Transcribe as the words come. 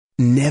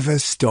Never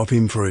stop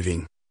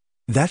improving.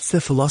 That's the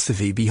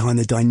philosophy behind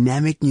the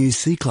dynamic new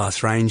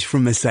C-Class range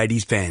from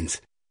Mercedes-Benz.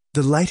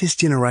 The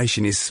latest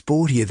generation is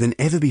sportier than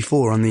ever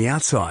before on the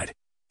outside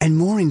and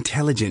more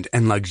intelligent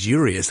and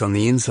luxurious on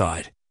the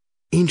inside.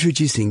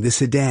 Introducing the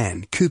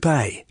sedan,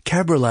 coupe,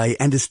 cabriolet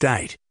and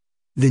estate.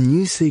 The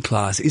new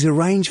C-Class is a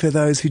range for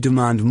those who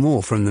demand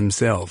more from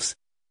themselves.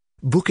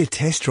 Book a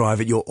test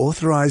drive at your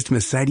authorised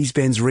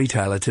Mercedes-Benz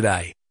retailer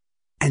today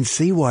and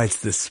see why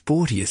it's the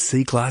sportiest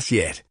C-Class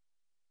yet.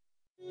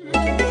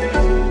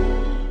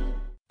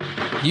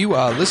 You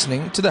are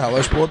listening to the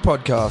Hello Sport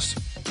Podcast.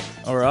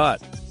 All right.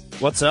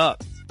 What's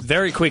up?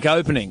 Very quick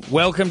opening.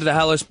 Welcome to the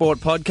Hello Sport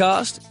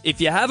Podcast. If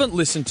you haven't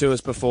listened to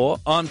us before,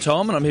 I'm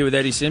Tom and I'm here with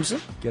Eddie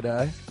Simpson.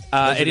 G'day.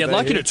 Eddie, I'd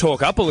like you to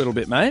talk up a little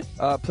bit, mate.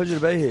 Pleasure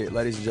to be here,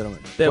 ladies and gentlemen.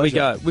 There we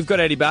go. We've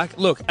got Eddie back.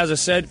 Look, as I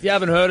said, if you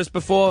haven't heard us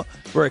before,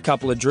 we're a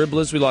couple of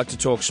dribblers. We like to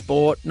talk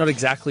sport. Not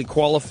exactly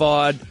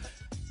qualified.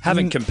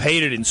 Haven't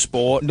competed in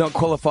sport. Not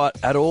qualified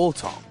at all,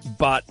 Tom.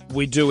 But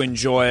we do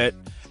enjoy it,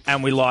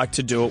 and we like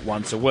to do it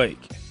once a week.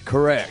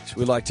 Correct.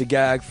 We like to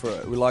gag for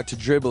it. We like to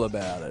dribble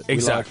about it.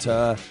 Exactly. We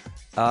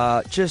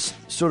like to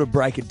just sort of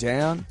break it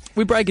down.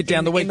 We break it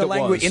down the week that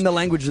was. In the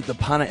language that the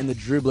punter and the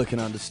dribbler can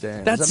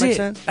understand. That's Does that make it.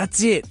 sense?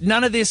 That's it.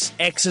 None of this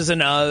X's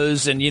and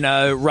O's and,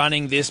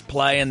 running this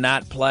play and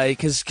that play.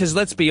 Because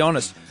let's be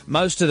honest,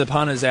 most of the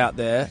punters out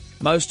there,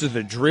 most of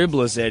the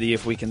dribblers, Eddie,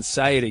 if we can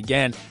say it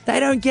again, they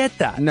don't get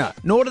that. No.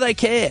 Nor do they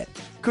care.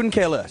 Couldn't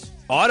care less.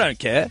 I don't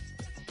care.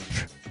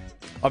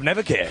 I've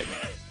never cared.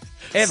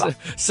 Ever.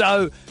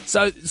 So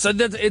that's,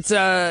 it's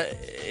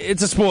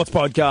a sports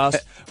podcast.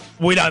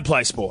 We don't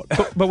play sport,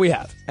 but we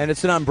have. And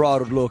it's an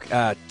unbridled look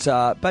at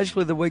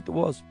basically the week that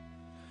was.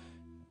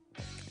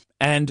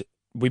 And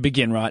we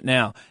begin right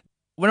now.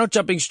 We're not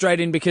jumping straight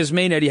in because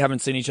me and Eddie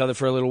haven't seen each other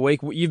for a little week.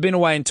 You've been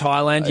away in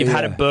Thailand. You've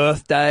had a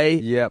birthday.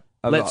 Yep.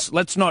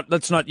 Let's not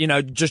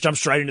just jump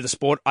straight into the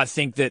sport. I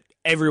think that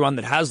everyone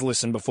that has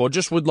listened before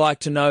just would like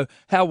to know,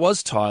 how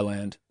was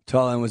Thailand?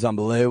 Thailand was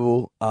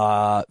unbelievable.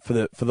 For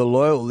the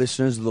loyal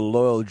listeners, the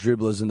loyal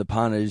dribblers and the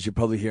punters, you're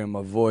probably hearing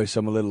my voice.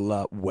 I'm a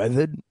little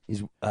weathered.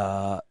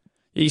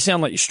 You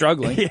sound like you're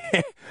struggling.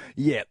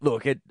 Yeah.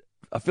 Look,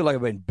 I feel like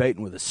I've been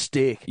beaten with a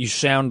stick. You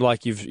sound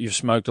like you've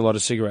smoked a lot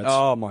of cigarettes.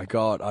 Oh my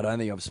God, I don't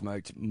think I've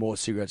smoked more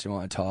cigarettes in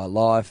my entire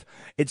life.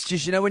 It's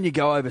just, when you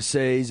go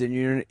overseas and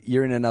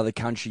you're in another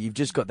country, you've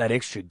just got that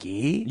extra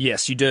gear.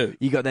 Yes, you do.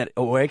 You got that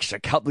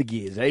extra couple of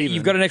gears. Even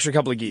You've got an extra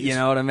couple of gears. You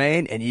know what I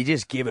mean? And you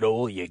just give it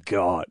all you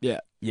got. Yeah.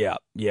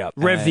 Yeah.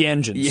 Rev the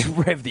engines. Yeah,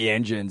 rev the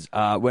engines.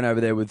 Went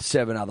over there with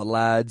 7 other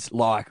lads,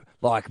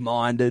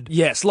 like-minded.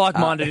 Yes,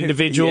 like-minded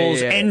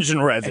individuals, yeah. Engine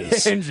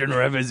revvers. Engine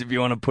revvers, if you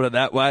want to put it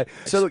that way.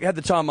 So, look, had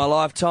the time of my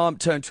lifetime,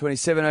 turned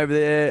 27 over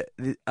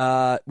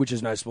there, which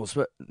is no small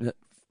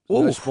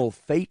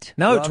feat.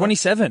 No, rather.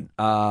 27.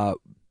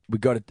 We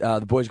got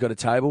the boys got a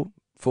table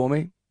for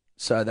me.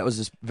 So that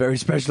was a very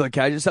special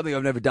occasion, something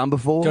I've never done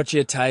before. Got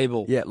you a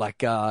table. Yeah,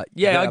 like... I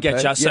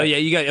get you. So,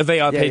 you got a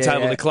VIP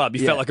table at the club.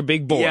 You felt like a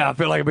big boy. Yeah, I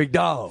felt like a big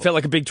dog. Felt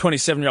like a big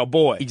 27-year-old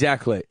boy.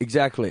 Exactly.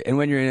 And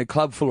when you're in a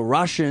club full of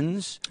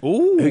Russians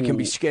Ooh. who can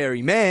be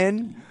scary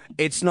men,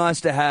 it's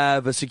nice to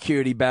have a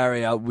security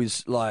barrier with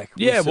some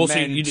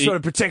men sort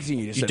of protecting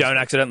you. You don't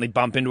accidentally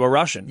bump into a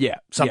Russian. Yeah.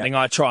 Something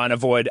I try and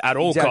avoid at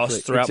all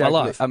costs throughout my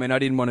life. I mean, I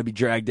didn't want to be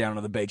dragged down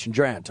on the beach and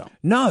drowned, Tom.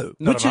 No.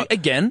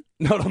 Again,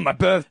 not on my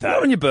birthday.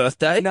 Not on your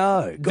birthday.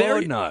 No.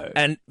 God, no.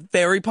 And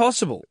very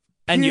possible.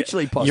 And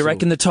hugely possible. You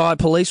reckon the Thai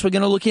police were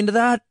going to look into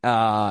that?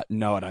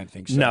 No, I don't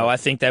think so. No, I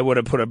think they would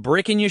have put a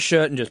brick in your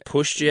shirt and just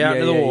pushed you out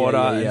into the water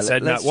and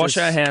said, "No, wash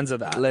our hands of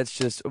that."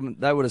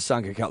 They would have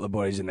sunk a couple of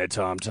bodies in their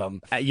time,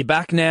 Tom. You're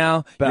back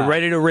now. You're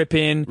ready to rip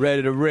in.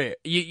 Ready to rip.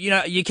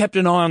 You kept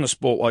an eye on the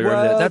sport while you were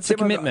over there. That's a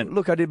commitment.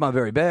 Look, I did my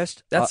very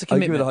best. That's a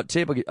commitment. I'll give you the hot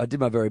tip. I did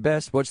my very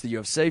best. Watched the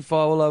UFC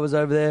fight while I was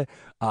over there.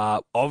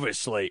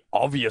 Obviously,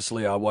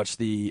 I watched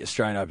the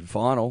Australian Open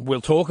final. We'll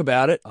talk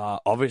about it.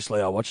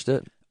 Obviously, I watched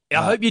it.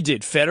 I hope you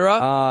did.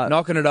 Federer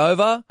knocking it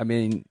over. I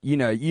mean, you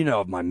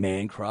know of my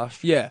man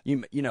crush. Yeah.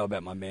 You know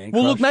about my man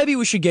crush. Well, look, maybe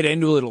we should get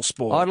into a little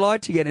sport. I'd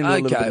like to get into a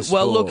little bit of sport.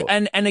 Well, look,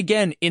 and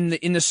again,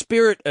 in the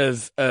spirit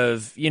of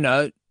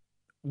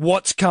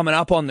what's coming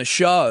up on the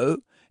show,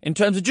 in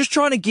terms of just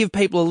trying to give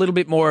people a little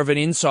bit more of an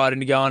insight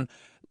into going,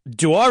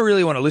 do I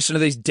really want to listen to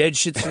these dead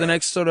shits for the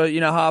next sort of,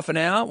 half an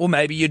hour? Well,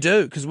 maybe you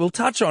do, because we'll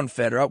touch on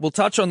Federer. We'll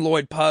touch on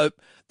Lloyd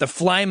Pope, the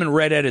flaming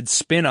red-headed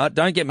spinner.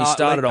 Don't get me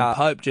started on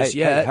Pope just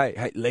yet.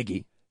 Hey,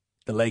 Leggy.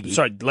 The Leggy.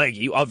 Sorry,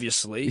 Leggy,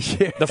 obviously.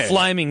 Yeah. The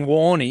flaming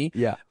Warney.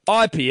 Yeah.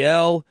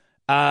 IPL,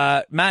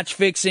 match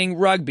fixing,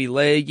 rugby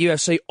league,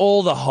 UFC,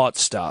 all the hot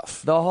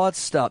stuff. The hot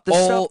stuff.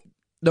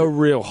 The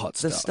real hot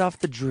The stuff. stuff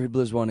the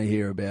dribblers want to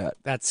hear about.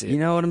 That's it. You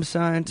know what I'm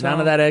saying, Tom? None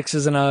of that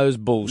X's and O's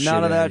bullshit.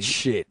 None of that Eddie.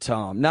 shit,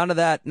 Tom. None of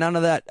that,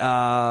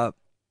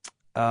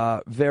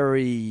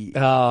 very...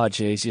 Oh,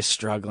 geez, you're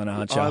struggling,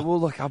 aren't you? well,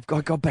 look, I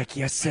got back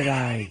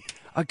yesterday.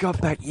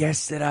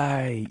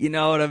 You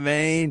know what I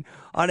mean?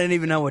 I don't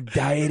even know what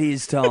day it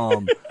is,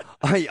 Tom.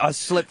 I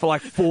slept for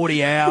like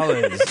 40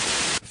 hours.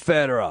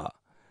 Federer,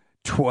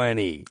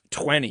 20.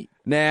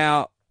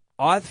 Now,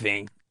 I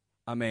think,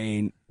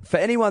 for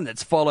anyone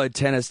that's followed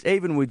tennis,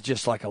 even with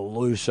just like a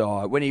loose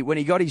eye, when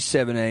he got his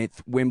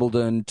 17th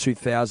Wimbledon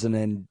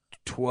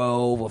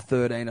 2012 or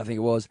 13, I think it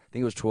was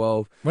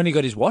 12. When he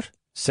got his what?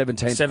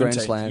 17th Grand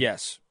Slam.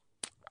 Yes.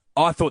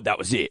 I thought that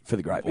was it for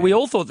the great man. We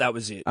all thought that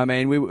was it.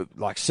 We were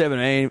like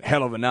 17,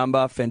 hell of a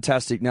number,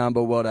 fantastic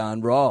number. Well done,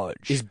 Rog.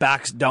 His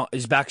back's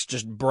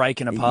just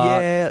breaking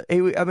apart. Yeah,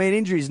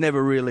 injuries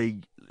never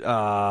really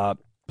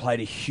played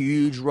a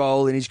huge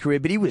role in his career,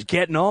 but he was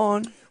getting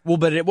on. Well,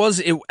 but in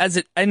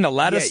the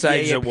latter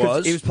stage. It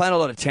was. He was playing a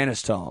lot of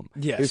tennis, Tom.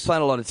 Yes. He was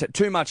playing a lot of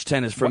too much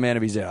tennis for a man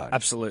of his own.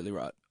 Absolutely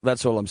right.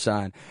 That's all I'm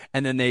saying.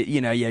 And then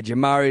you had your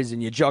Murrays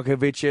and your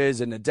Djokovic's,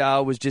 and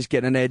Nadal was just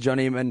getting an edge on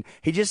him, and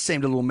he just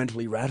seemed a little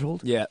mentally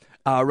rattled. Yeah.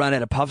 Run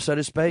out of puff, so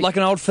to speak. Like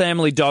an old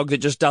family dog that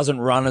just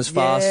doesn't run as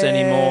fast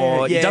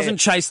anymore. Yeah. He doesn't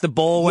chase the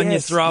ball when you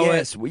throw it.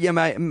 Yes,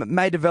 well,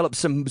 may develop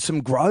some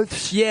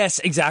growths. Yes,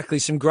 exactly.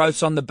 Some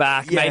growths on the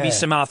back, maybe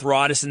some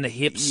arthritis in the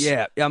hips.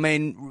 Yeah,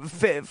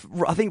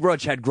 I think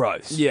Rog had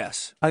growths.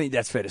 Yes. I think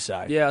that's fair to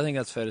say. Yeah, I think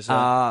that's fair to say.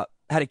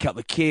 Had a couple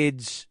of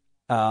kids,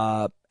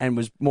 and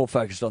was more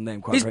focused on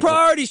them. His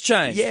priorities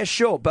changed. Yeah,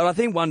 sure. But I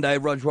think one day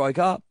Rog woke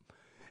up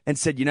and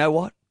said, you know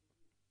what?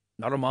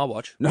 Not on my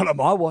watch. Not on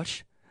my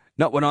watch.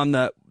 Not when I'm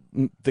the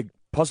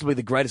possibly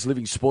the greatest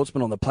living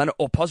sportsman on the planet,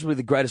 or possibly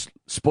the greatest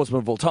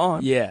sportsman of all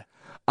time. Yeah.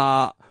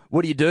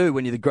 What do you do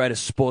when you're the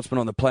greatest sportsman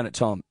on the planet,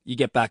 Tom? You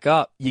get back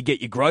up. You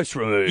get your growths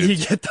removed. You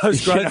get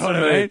those growths removed. What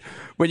I mean?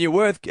 When you're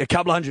worth a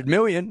couple $100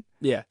 million,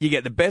 yeah, you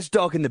get the best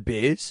dog in the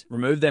biz.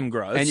 Remove them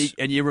growths.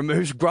 And you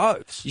remove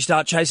growths. You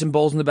start chasing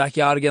balls in the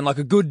backyard again like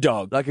a good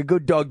dog. Like a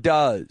good dog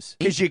does.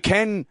 Because you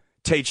can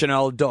teach an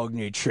old dog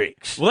new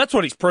tricks. Well, that's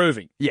what he's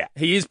proving. Yeah.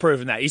 He is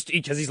proving that.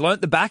 Because he's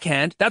learnt the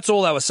backhand. That's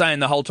all they were saying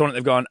the whole tournament.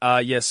 They've gone,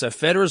 yes, so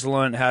Federer's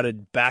learned how to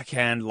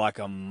backhand like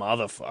a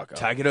motherfucker.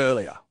 Take it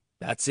earlier.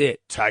 That's it.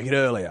 Take it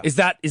earlier. Is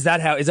that what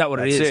That's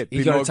it is? It.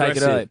 You got to take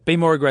it early. Be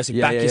more aggressive.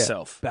 Back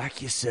yourself.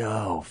 Back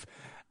yourself.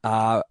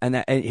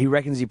 And he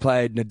reckons he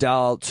played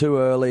Nadal too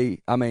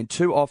early.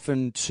 Too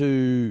often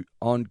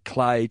on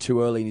clay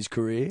too early in his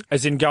career.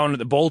 As in going at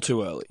the ball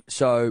too early.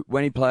 So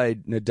when he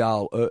played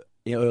Nadal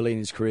early in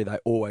his career, they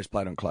always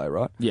played on clay,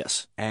 right?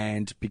 Yes.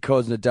 And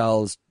because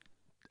Nadal's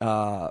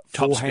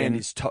forehand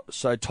is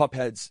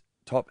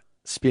top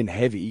spin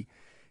heavy,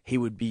 he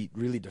would be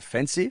really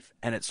defensive,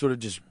 and it sort of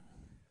just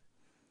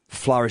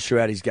flourished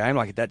throughout his game.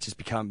 Like that just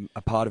become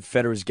a part of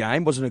Federer's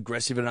game. Wasn't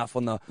aggressive enough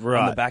on the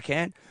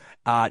backhand.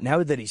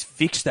 Now that he's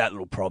fixed that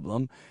little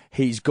problem,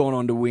 he's gone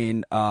on to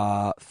win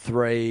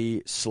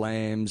 3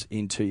 slams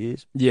in 2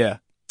 years. Yeah.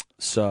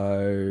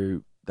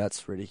 So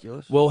that's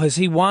ridiculous. Well, has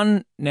he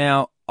won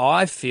now?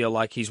 I feel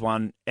like he's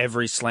won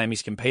every slam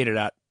he's competed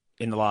at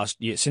in the last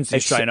year since the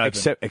Australian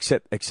Open.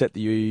 Except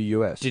the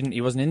US.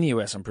 He wasn't in the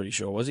US, I'm pretty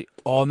sure, was he?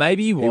 Oh,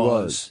 maybe he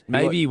was.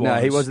 Maybe he was.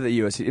 No, he wasn't the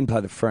US. He didn't play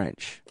the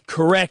French.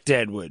 Correct,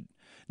 Edward.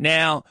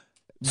 Now,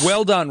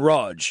 well done,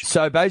 Rog.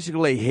 So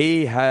basically,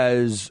 he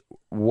has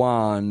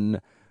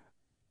won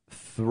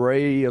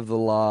 3 of the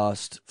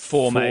last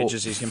 4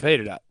 majors he's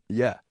competed at.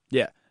 Yeah.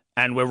 Yeah.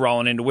 And we're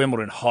rolling into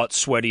Wimbledon, hot,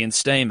 sweaty, and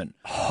steaming.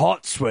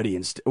 Hot, sweaty,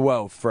 and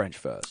French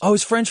first. Oh,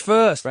 it's French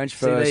first. French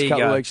first. A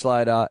couple of weeks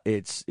later,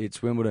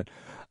 it's Wimbledon.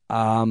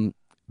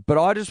 But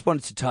I just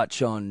wanted to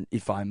touch on,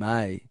 if I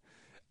may,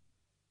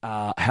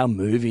 how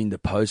moving the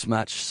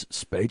post-match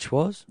speech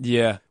was.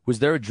 Yeah. Was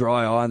there a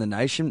dry eye in the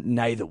nation?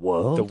 Nay, the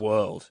world? The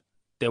world.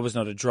 There was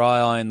not a dry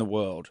eye in the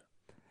world.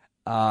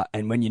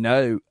 And when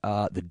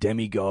the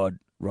demigod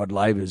Rod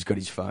Laver's got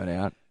his phone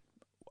out.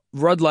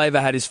 Rod Laver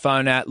had his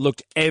phone out,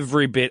 looked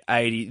every bit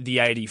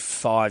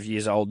 85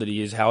 years old that he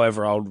is,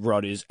 however old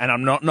Rod is. And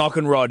I'm not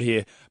knocking Rod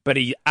here, but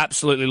he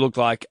absolutely looked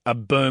like a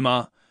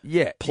boomer.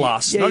 Yeah.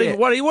 Plus. Yeah, Even,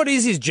 what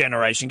is his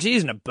generation? Because he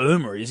isn't a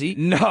boomer, is he?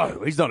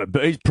 No, he's not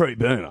he's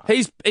pre-boomer.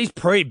 He's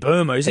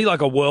pre-boomer. Is he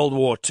like a World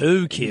War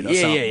II kid or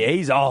something? Yeah,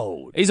 he's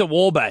old. He's a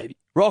war baby.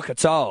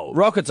 Rocket's old.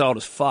 Rocket's old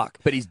as fuck.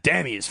 But he's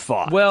dammy as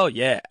fuck. Well,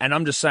 yeah. And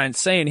I'm just saying,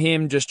 seeing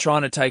him just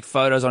trying to take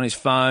photos on his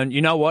phone,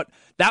 you know what?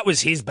 That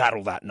was his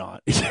battle that night.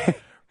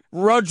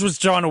 Rog was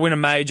trying to win a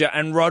major,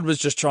 and Rod was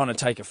just trying to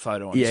take a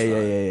photo on his phone.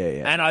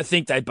 Yeah. And I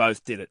think they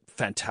both did it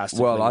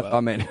fantastically well.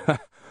 I mean,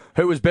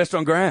 who was best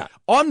on ground?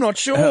 I'm not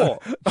sure.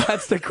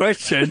 That's the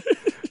question.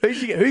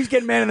 Who's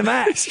getting man of the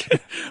match?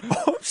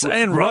 I'm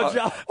saying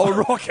Roger or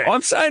Rocket?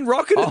 I'm saying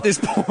Rocket at this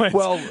point.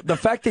 Well, the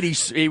fact that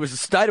he was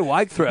stayed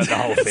awake throughout the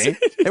whole thing.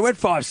 It went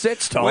 5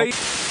 sets, Tom.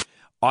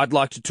 I'd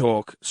like to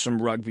talk some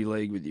rugby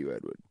league with you,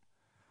 Edward.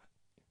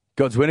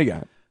 God's winner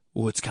game.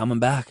 Well, it's coming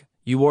back.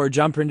 You wore a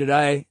jumper in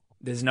today.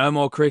 There's no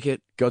more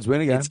cricket. God's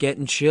winner game. It's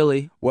getting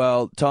chilly.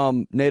 Well,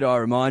 Tom, need I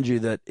remind you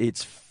that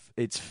it's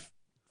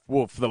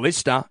well, for the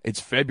listener, it's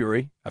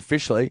February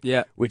officially,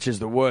 which is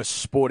the worst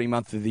sporting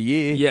month of the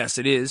year. Yes,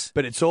 it is.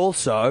 But it's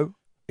also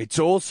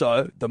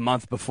the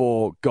month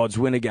before God's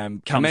winner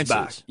game comes commences.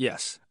 back.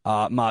 Yes,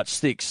 March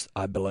 6th,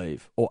 I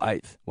believe, or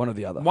 8th, one or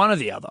the other. One or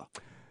the other.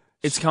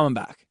 It's coming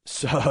back.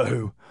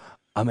 So,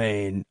 I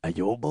mean, are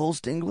your balls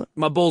tingling?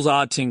 My balls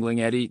are tingling,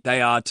 Eddie.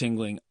 They are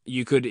tingling.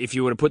 You could, if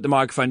you were to put the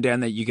microphone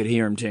down there, you could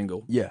hear them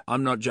tingle. Yeah.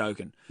 I'm not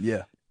joking.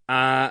 Yeah.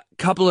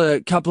 Couple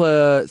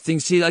of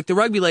things here, like the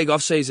rugby league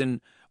off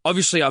season.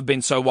 Obviously, I've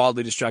been so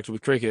wildly distracted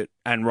with cricket,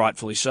 and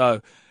rightfully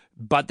so.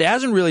 But there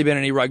hasn't really been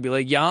any rugby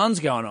league yarns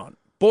going on.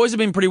 Boys have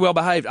been pretty well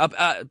behaved.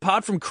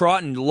 Apart from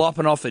Crichton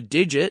lopping off a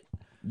digit,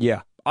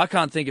 Yeah. I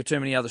can't think of too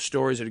many other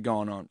stories that are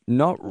going on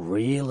Not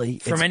really.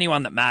 from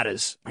anyone that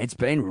matters. It's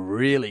been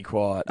really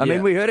quiet. I Yeah.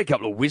 mean, we heard a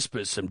couple of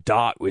whispers, some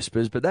dark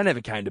whispers, but they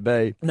never came to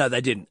be. No,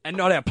 they didn't. And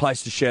not our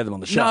place to share them on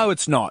the show. No,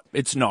 it's not.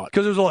 It's not.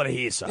 Because there was a lot of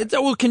hearsay. It's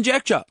all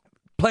conjecture.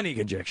 Plenty of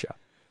conjecture.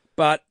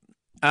 But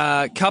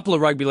a couple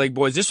of rugby league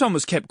boys. This one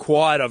was kept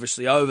quiet,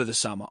 obviously, over the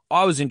summer.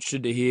 I was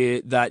interested to hear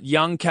that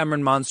young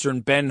Cameron Munster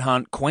and Ben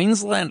Hunt,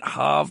 Queensland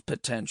half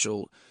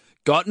potential,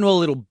 got into a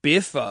little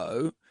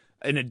biffo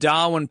in a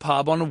Darwin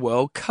pub on a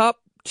World Cup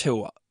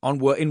tour,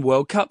 in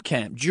World Cup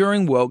camp,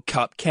 during World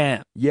Cup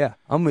camp. Yeah,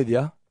 I'm with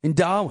you. In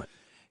Darwin.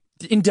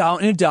 In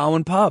a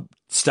Darwin pub.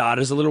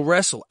 Started as a little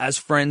wrestle, as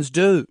friends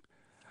do.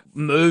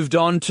 Moved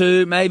on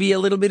to maybe a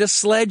little bit of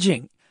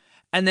sledging.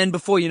 And then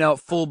before you know it,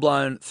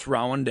 full-blown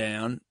throwing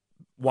down.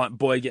 One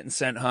boy getting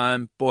sent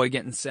home, boy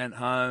getting sent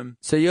home.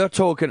 So you're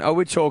talking, are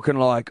we talking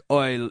like,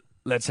 oi,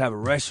 let's have a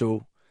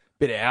wrestle,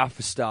 bit of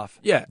alpha stuff?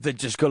 Yeah. That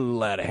just got a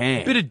little out of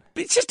hand.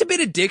 It's just a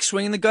bit of dick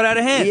swinging that got out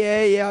of hand.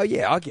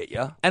 Yeah, I get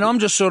you. And I'm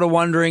just sort of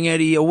wondering,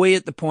 Eddie, are we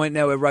at the point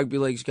now where rugby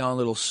league's going a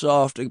little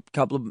soft? A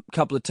couple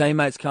of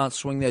teammates can't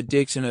swing their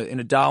dicks in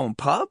a Darwin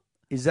pub?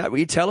 Is that what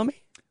you're telling me?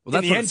 Well,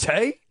 that's in what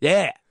the NT?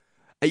 Yeah.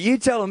 Are you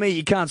telling me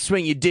you can't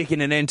swing your dick in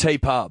an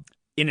NT pub?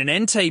 In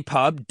an NT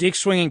pub, dick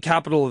swinging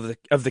capital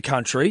of the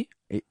country.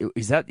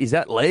 Is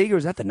that league or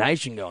is that the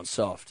nation going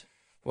soft?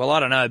 Well, I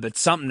don't know, but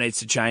something needs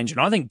to change,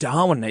 and I think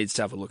Darwin needs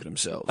to have a look at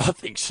themselves. I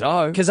think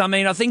so. Because, I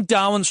mean, I think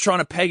Darwin's trying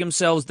to peg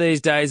themselves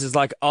these days as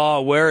like,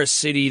 oh, we're a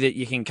city that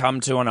you can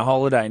come to on a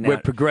holiday now. We're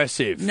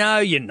progressive. No,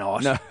 you're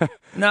not.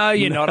 No,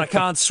 you're not. I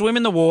can't swim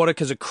in the water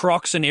because of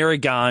Crocs and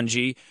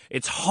Irriganji.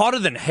 It's hotter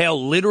than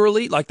hell,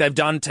 literally. Like, they've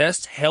done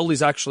tests. Hell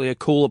is actually a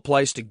cooler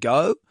place to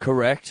go.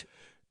 Correct.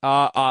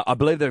 I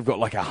believe they've got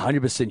like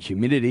 100%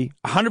 humidity.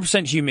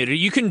 100% humidity.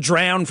 You can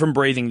drown from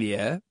breathing the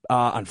air.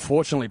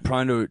 Unfortunately,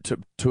 prone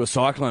to a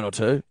cyclone or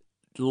two.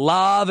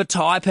 Lava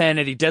taipan,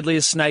 Eddie,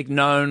 deadliest snake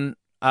known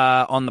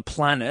on the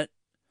planet.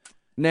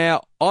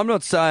 Now, I'm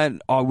not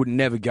saying I would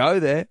never go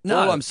there. No.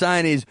 All I'm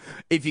saying is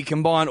if you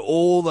combine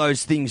all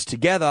those things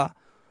together,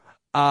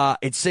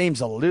 it seems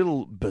a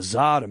little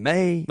bizarre to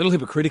me. A little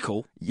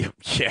hypocritical. Yeah.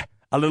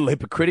 A little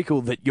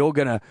hypocritical that you're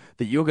gonna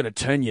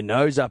turn your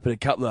nose up at a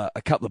couple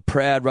of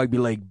proud rugby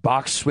league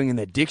bucks swinging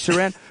their dicks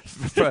around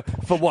for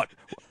what?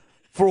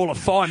 For all of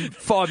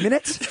 5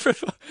 minutes?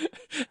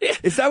 Yeah.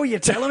 Is that what you're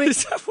telling me?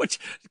 Is that what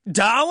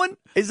Darwin?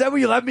 Is that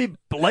what you let me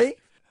believe?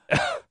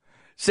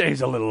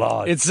 Seems a little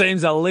odd. It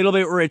seems a little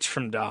bit rich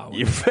from Darwin.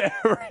 You're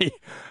very,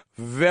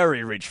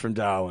 very rich from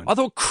Darwin. I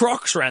thought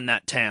Crocs ran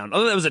that town. I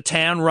thought that was a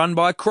town run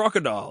by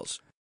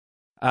crocodiles.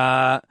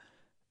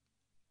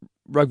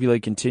 Rugby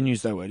league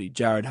continues, though, Eddie.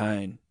 Jared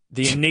Hayne.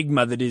 The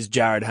enigma that is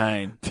Jared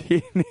Hayne.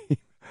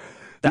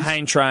 The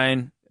Hayne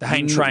train. The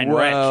Hayne train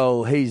wreck.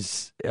 Well,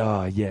 he's...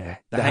 Oh, yeah.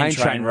 The Hayne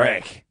train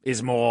wreck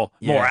is more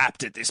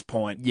apt at this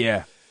point.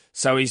 Yeah.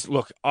 So he's...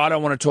 Look, I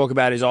don't want to talk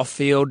about his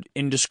off-field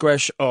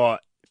indiscretion or...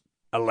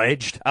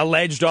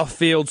 Alleged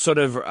off-field sort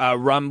of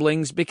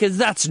rumblings, because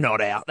that's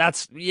not out.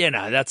 That's...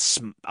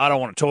 I don't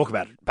want to talk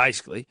about it,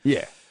 basically.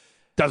 Yeah.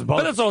 Doesn't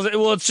bother. But it's also,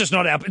 well, it's just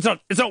not out. It's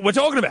not what we're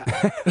talking about.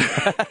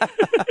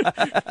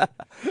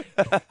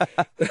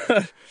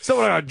 So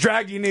what kind of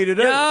drag you need to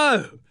do?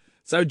 No.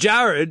 So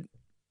Jared,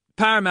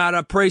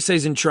 Parramatta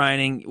preseason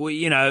training.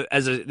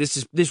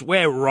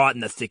 We're right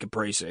in the thick of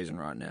preseason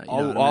right now. You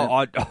know what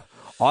I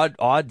mean?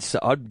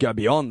 I'd go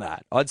beyond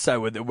that. I'd say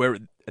we're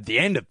at the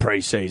end of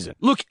preseason.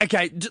 Look,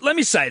 okay, let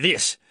me say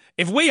this.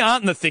 If we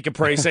aren't in the thick of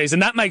preseason,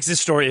 that makes this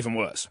story even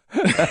worse.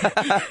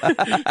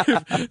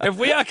 If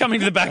we are coming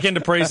to the back end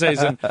of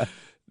preseason,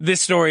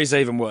 this story is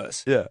even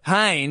worse. Yeah.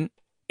 Hayne,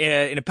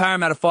 in a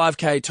Parramatta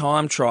 5K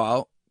time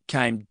trial,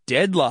 came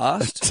dead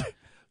last,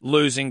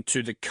 losing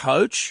to the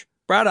coach,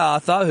 Brad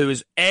Arthur, who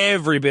is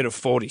every bit of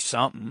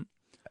 40-something.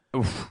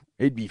 Would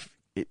he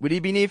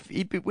be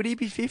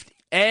 50?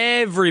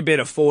 Every bit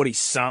of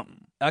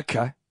 40-something.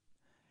 Okay.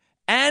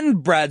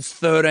 And Brad's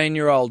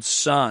 13-year-old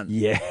son.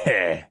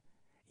 Yeah.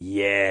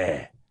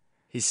 Yeah.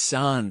 His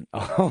son.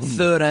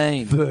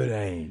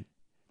 13.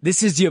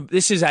 This is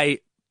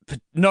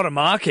not a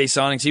marquee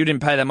signing, so you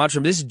didn't pay that much for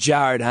him. This is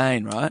Jared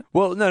Hayne, right?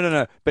 Well,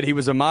 no. But he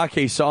was a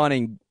marquee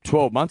signing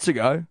 12 months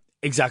ago.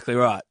 Exactly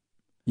right.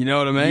 You know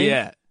what I mean?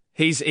 Yeah.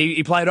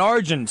 He played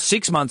Origin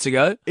 6 months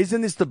ago.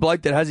 Isn't this the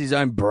bloke that has his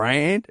own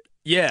brand?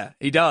 Yeah,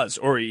 he does.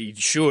 Or he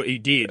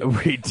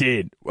did. We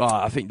did. Well,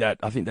 I think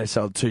they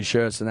sold 2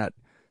 shirts and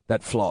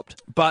that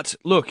flopped. But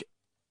look,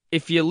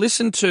 if you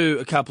listen to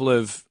a couple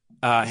of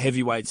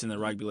heavyweights in the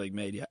rugby league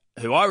media,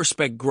 who I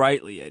respect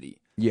greatly,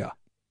 Eddie. Yeah.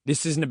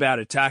 This isn't about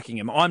attacking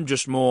them. I'm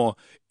just more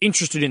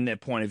interested in their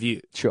point of view.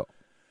 Sure.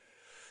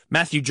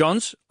 Matthew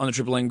Johns on the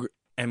Triple M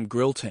M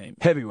Grill team.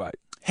 Heavyweight.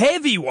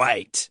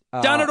 Heavyweight.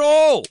 Done it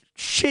all.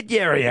 Shit,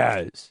 yeah, he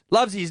has.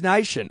 Loves his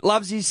nation.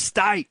 Loves his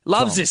state.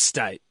 Loves his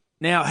state.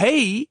 Now,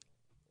 he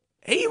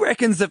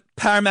reckons that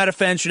Parramatta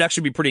fans should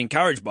actually be pretty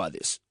encouraged by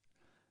this.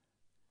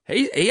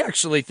 He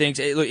actually thinks,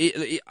 look,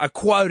 I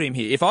quote him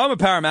here, if I'm a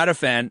Parramatta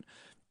fan,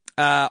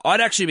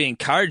 I'd actually be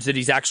encouraged that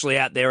he's actually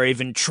out there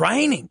even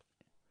training.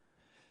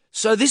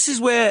 So this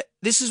is where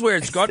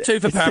it's got to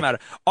for Parramatta.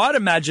 I'd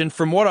imagine,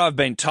 from what I've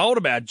been told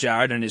about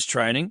Jared and his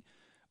training,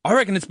 I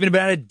reckon it's been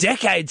about a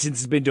decade since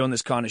he's been doing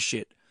this kind of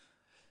shit.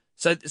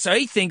 So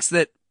he thinks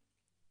that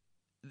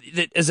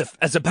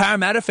as a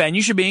Parramatta fan,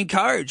 you should be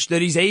encouraged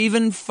that he's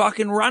even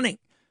fucking running.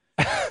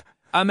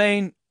 I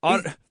mean,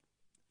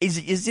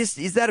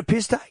 Is that a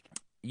piss take?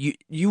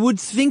 You would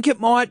think it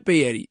might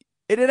be, Eddie.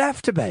 It'd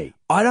have to be.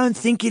 I don't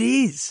think it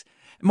is.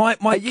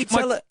 Are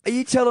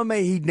you telling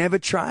me he never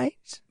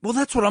trains? Well,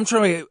 that's what I'm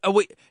trying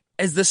to.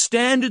 Is the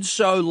standard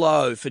so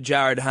low for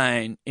Jared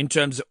Hayne in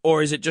terms of,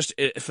 or is it just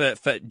for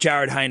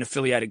Jared Hayne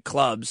affiliated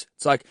clubs?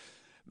 It's like,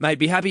 mate,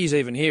 be happy he's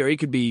even here. He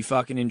could be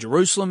fucking in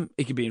Jerusalem.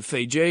 He could be in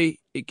Fiji.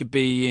 He could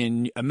be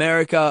in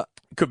America.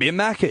 It could be in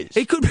Macca's.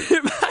 He could be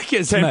at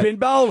Macca's. Ten-pin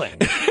bowling.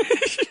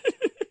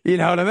 You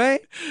know what I mean?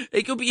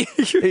 He could be.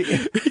 He could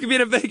be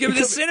in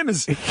the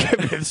cinemas. He could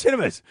be in the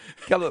cinemas.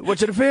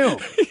 Watching a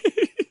film.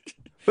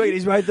 Look,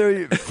 he's made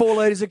through 4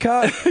 litres of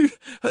Coke.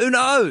 Who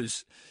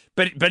knows?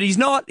 But he's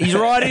not. He's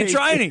right here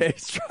training.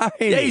 He's training.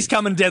 Yeah, he's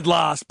coming dead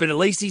last, but at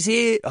least he's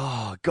here.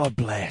 Oh, God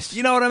bless.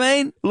 You know what I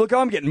mean? Look,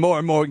 I'm getting more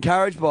and more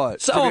encouraged by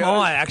it. So am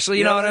I, actually.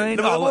 You know what I mean?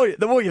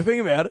 The more you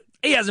think about it.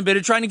 He hasn't been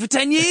in training for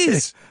 10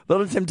 years. A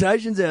lot of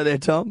temptations out there,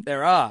 Tom.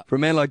 There are. For a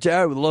man like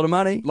Jared with a lot of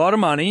money. A lot of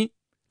money.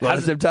 A lot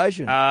of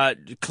temptation.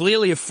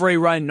 Clearly a free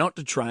rein not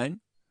to train.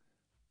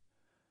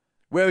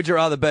 Where would you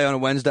rather be on a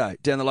Wednesday?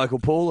 Down the local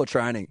pool or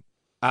training?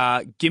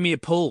 Give me a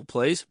pool,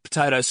 please.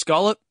 Potato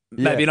scallop,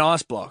 maybe an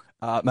ice block.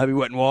 Maybe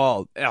Wet and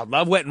Wild. I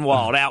love Wet and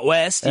Wild. Out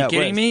west. You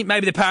kidding me?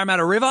 Maybe the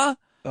Parramatta River.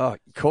 Oh, of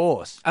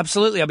course.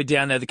 Absolutely. I'll be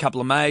down there with a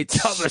couple of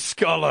mates. Couple of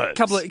scholars.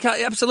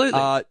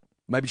 Absolutely.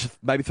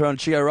 Maybe throw on a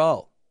Chico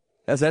roll.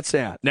 How's that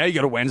sound? Now you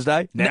got a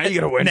Wednesday. Now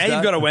you've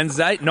got a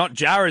Wednesday. Not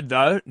Jared,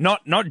 though.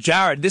 Not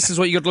Jared. This is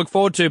what you got to look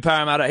forward to,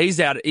 Parramatta. He's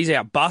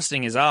out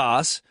busting his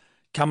ass,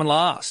 coming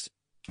last.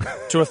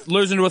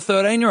 Losing to a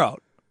 13-year-old.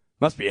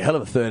 Must be a hell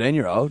of a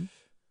 13-year-old.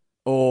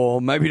 Or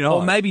maybe not.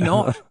 Or maybe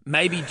not.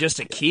 Maybe just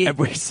a kid. Have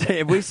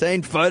we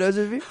seen photos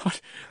of him?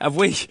 Have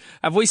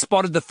we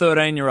spotted the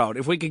 13-year-old?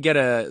 If we could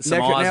get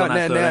some eyes on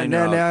that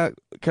 13-year-old. Now,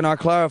 can I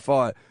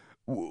clarify?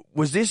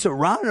 Was this a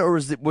run or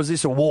was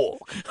this a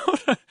walk?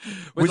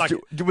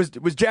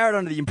 was Jared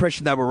under the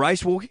impression they were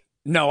race walking?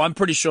 No, I'm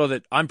pretty sure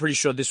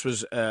this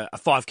was a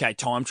 5K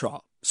time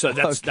trial. So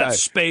that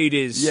speed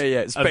is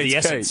of the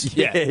essence.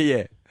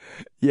 Key.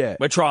 Yeah.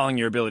 We're trialing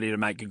your ability to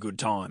make a good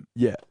time.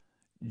 Yeah.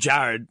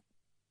 Jared,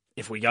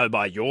 if we go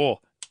by your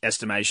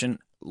estimation,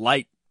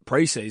 late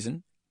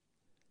preseason,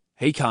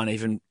 he can't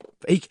even.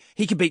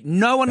 He can beat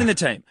no one in the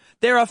team.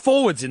 There are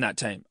forwards in that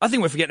team. I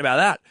think we're forgetting about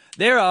that.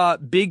 There are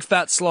big,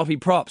 fat, sloppy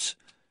props.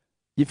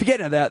 You're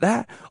forgetting about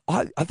that.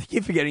 I think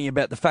you're forgetting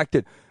about the fact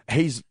that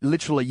he's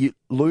literally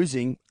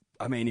losing.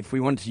 I mean, if we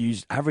wanted to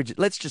use average,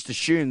 let's just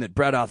assume that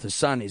Brad Arthur's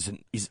son is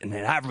an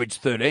average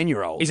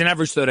 13-year-old. He's an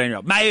average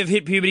 13-year-old. May have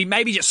hit puberty,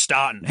 maybe just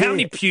starting. How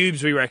many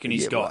pubes we reckon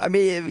he's got? I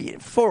mean,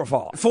 4 or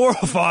 5. 4 or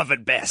 5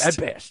 at best. At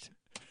best.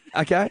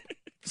 Okay?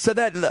 So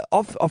that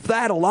off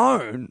that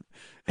alone,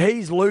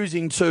 he's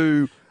losing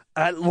to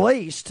at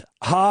least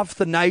half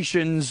the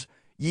nation's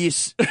year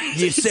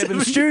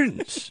 7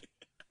 students.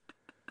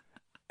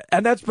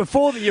 And that's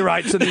before the year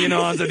 8s and the year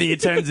 9s and the year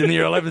 10s and the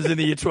year 11s and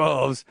the year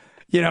 12s.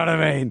 You know what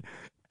I mean?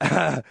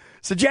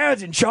 So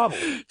Jared's in trouble.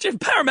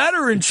 Parramatta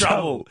are in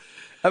trouble.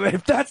 I mean,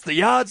 if that's the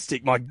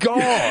yardstick, my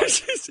God.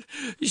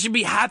 You should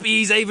be happy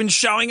he's even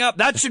showing up.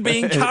 That should be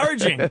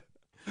encouraging. That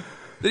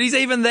he's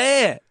even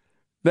there.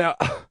 Now,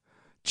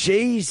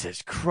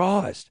 Jesus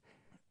Christ.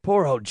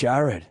 Poor old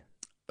Jared.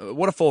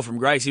 What a fall from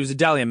grace. He was a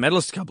Dalian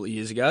medalist a couple of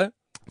years ago.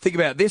 Think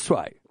about it this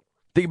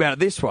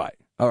way.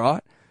 All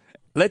right?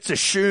 Let's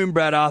assume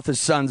Brad Arthur's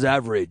son's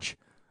average.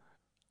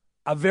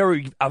 A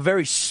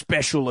very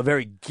special, a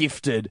very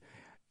gifted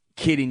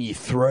kid in year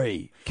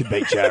 3 could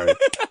beat Jared.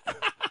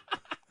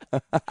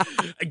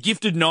 A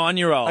gifted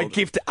 9-year-old. A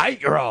gifted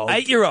 8-year-old.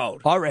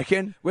 8-year-old. I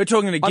reckon. We're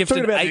talking a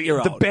gifted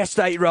 8-year-old. The best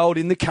 8-year-old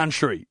in the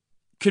country.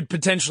 Could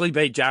potentially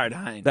beat Jared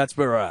Hayne. That's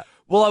where we're at.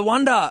 Well, I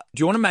wonder,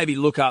 do you want to maybe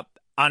look up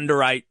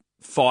under 8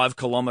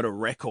 5-kilometre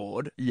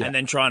record and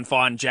then try and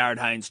find Jared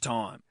Hayne's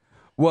time?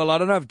 Well, I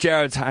don't know if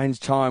Jared Hayne's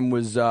time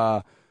was...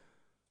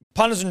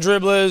 Punters and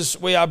Dribblers,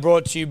 we are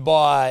brought to you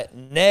by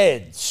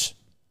Neds,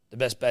 the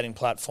best betting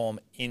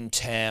platform in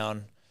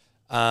town.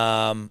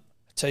 Tell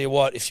you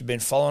what, if you've been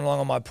following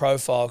along on my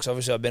profile, because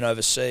obviously I've been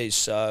overseas,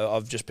 so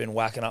I've just been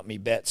whacking up me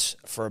bets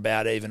for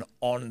about even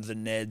on the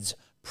Neds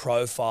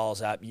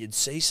profiles app. You'd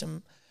see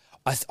some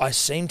I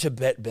seem to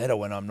bet better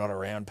when I'm not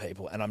around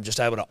people and I'm just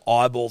able to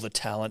eyeball the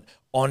talent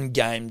on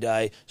game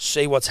day,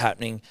 see what's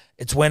happening.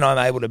 It's when I'm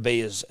able to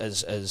be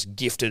as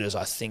gifted as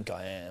I think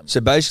I am.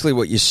 So basically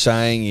what you're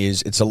saying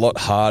is it's a lot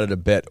harder to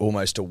bet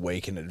almost a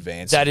week in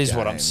advance. That is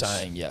what I'm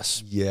saying,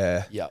 yes.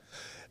 Yeah. Yeah.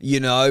 You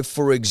know,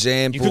 for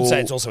example... You could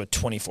say it's also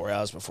 24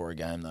 hours before a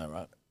game though,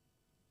 right?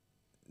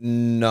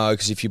 No,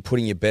 because if you're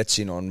putting your bets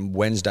in on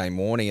Wednesday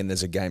morning and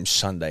there's a game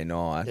Sunday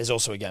night... There's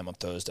also a game on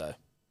Thursday.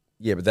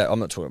 Yeah, but I'm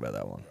not talking about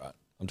that one. Right.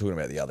 I'm talking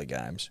about the other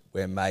games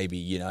where maybe,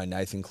 you know,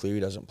 Nathan Cleary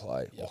doesn't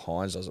play or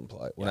Hines doesn't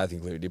play. Well, Nathan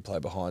Cleary did play,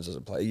 but Hines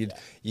doesn't play.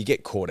 You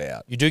get caught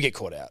out. You do get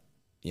caught out.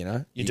 You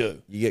know? You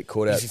do. You get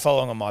caught out. If you're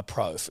following on my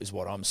prof, is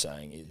what I'm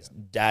saying is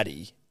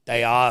daddy.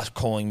 They are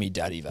calling me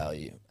daddy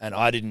value, and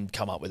I didn't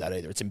come up with that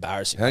either. It's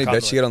embarrassing. How many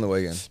bets you get on the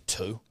weekend?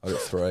 2. I got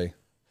 3.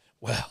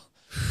 Well,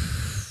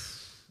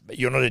 but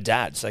you're not a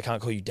dad, so they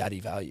can't call you daddy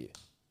value.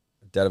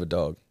 Dad of a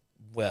dog.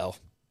 Well,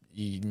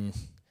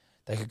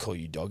 they could call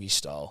you doggy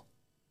style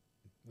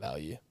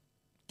value,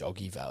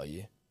 doggy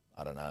value.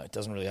 I don't know. It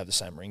doesn't really have the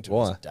same ring to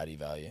it as daddy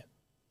value.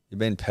 You've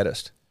been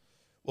pedest.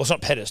 Well, it's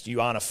not pedest.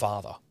 You aren't a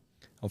father.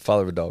 I'm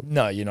father of a dog.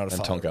 No, you're not a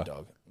And father Tonka. of a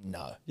dog.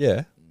 No.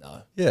 Yeah.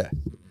 No. Yeah.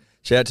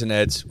 Shout out to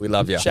Neds. We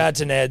love you. Shout out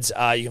to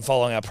Neds. You can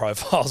follow our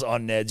profiles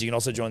on Neds. You can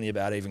also join the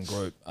About Even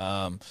group,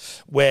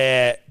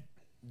 where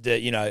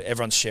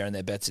everyone's sharing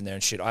their bets in there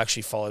and shit. I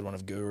actually followed one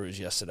of Guru's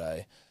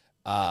yesterday,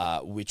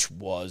 which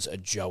was a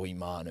Joey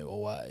Manu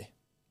away.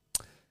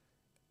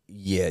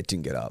 Yeah, it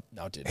didn't get up.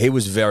 No, it didn't. He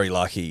was very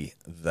lucky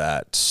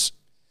that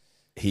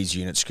his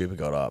unit scooper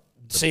got up.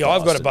 See,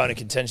 I've got a bone of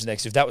contention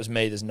next. If that was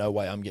me, there's no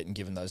way I'm getting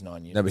given those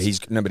 9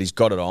 units. No, but he's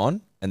got it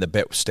on, and the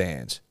bet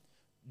stands.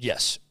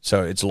 Yes.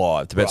 So it's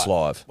live. The bet's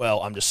live.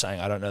 Well, I'm just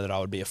saying I don't know that I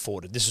would be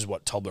afforded. This is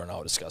what Tobler and I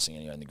were discussing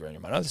anyway in the green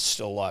room. I know this is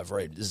still a live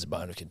read, but this is a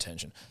bone of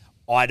contention.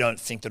 I don't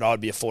think that I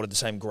would be afforded the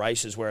same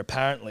graces where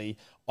apparently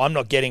I'm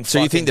not getting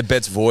So you think the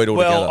bet's void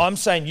altogether? Well, I'm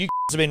saying you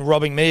have been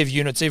robbing me of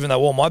units even though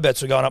all my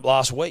bets were going up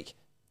last week.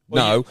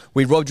 No,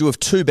 we robbed you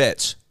of 2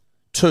 bets.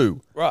 2.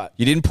 Right.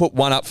 You didn't put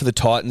one up for the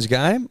Titans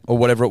game or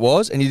whatever it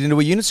was, and you didn't do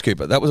a unit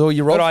scooper. That was all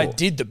you robbed But I for.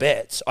 did the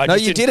bets. No,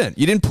 you didn't.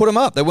 You didn't put them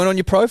up. They weren't on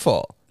your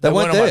profile. They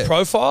weren't on there. my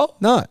profile?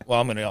 No. Well,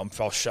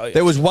 I'll show you.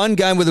 There was one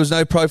game where there was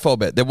no profile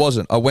bet. There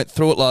wasn't. I went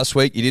through it last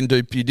week. You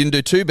didn't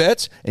do 2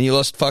 bets, and you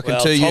lost fucking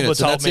 2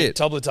 units. And that's it.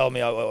 Tobler told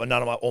me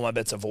all my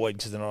bets are void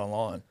because they're not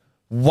online.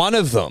 One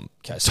of them.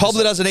 Okay, so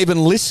Tobler doesn't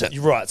even listen.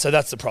 You're right. So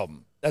that's the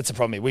problem. That's the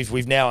problem.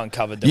 We've now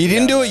uncovered that. You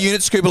didn't do a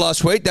unit scooper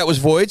last week. That was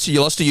void, so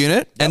you lost a unit.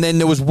 Yep. And then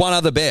there was one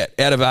other bet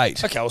out of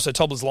 8. Okay, well, so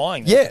Tobler's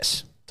lying then.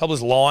 Yes.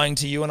 Tobler's lying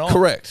to you and I.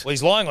 Correct. Well,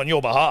 he's lying on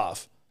your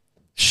behalf.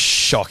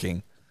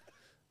 Shocking.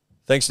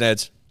 Thanks,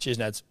 Neds. Cheers,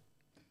 Neds.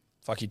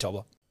 Fuck you,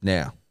 Tobler.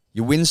 Now,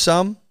 you win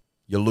some,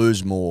 you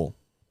lose more.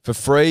 For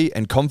free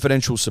and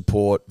confidential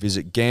support,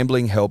 visit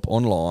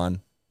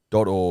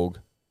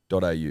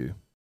gamblinghelponline.org.au.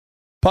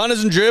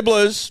 Punters and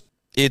dribblers,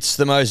 it's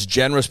the most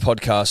generous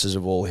podcasters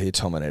of all here,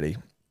 Tom and Eddie.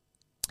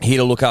 Here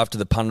to look after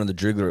the punter and the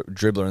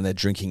dribbler and their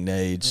drinking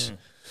needs.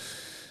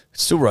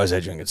 It's still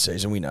rosé drinking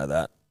season, we know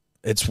that.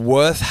 It's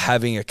worth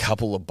having a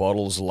couple of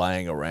bottles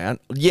laying around.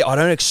 Yeah, I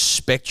don't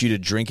expect you to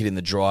drink it in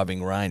the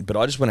driving rain, but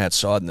I just went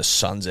outside and the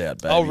sun's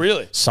out, baby. Oh,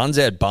 really? Sun's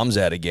out, bum's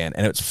out again,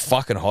 and it's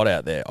fucking hot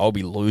out there. I'll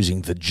be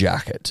losing the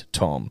jacket,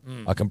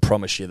 Tom. I can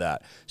promise you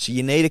that. So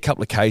you need a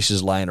couple of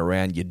cases laying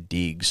around your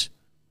digs.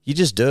 You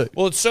just do.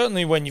 Well, it's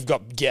certainly when you've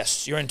got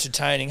guests, you're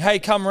entertaining. Hey,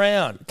 come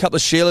round. A couple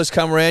of Sheilas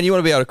come around. You want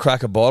to be able to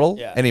crack a bottle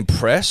and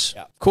impress?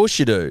 Yeah. Of course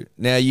you do.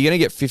 Now, you're going to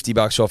get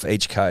 $50 off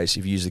each case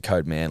if you use the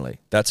code MANLY.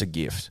 That's a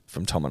gift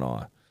from Tom and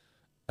I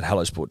at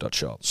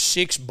hellosport.shop.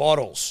 6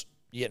 bottles.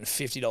 You're getting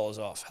 $50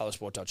 off.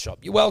 hellosport.shop.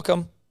 You're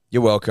welcome.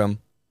 You're welcome.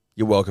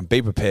 You're welcome.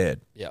 Be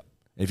prepared. Yeah.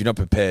 And if you're not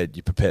prepared,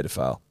 you're prepared to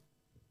fail.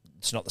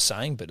 It's not the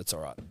saying, but it's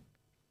all right.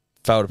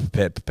 Fail to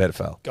prepare, prepare to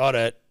fail. Got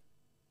it.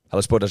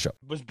 hellosport.shop.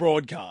 Was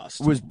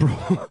broadcast. Was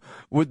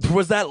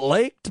that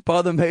leaked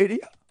by the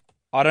media?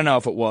 I don't know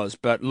if it was,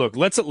 but look,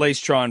 let's at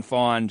least try and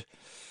find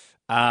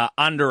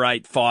under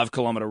 8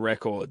 5-kilometre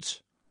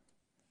records.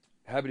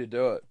 Happy to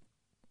do it.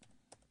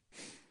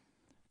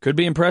 Could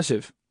be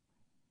impressive.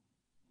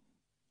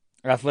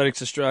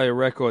 Athletics Australia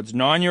records.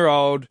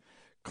 9-year-old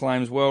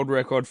claims world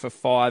record for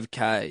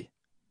 5K.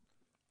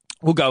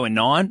 We'll go in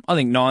 9. I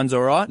think 9's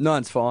all right.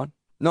 9's fine.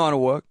 9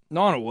 will work.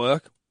 9 will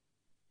work.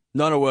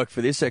 9 will work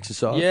for this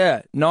exercise.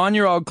 Yeah.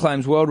 9-year-old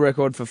claims world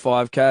record for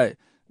 5K.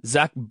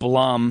 Zach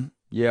Blum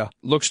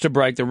looks to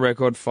break the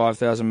record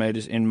 5,000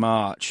 metres in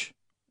March.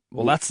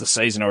 Well, that's the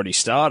season already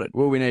started.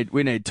 Well,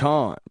 we need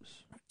times.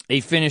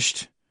 He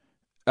finished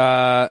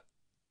in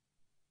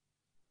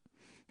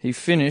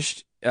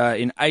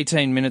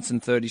 18 minutes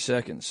and 30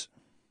 seconds.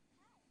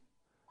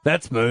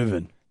 That's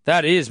moving.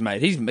 That is,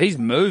 mate. He's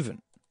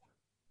moving.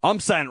 I'm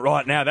saying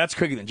right now that's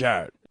quicker than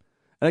Jared.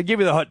 And I'll give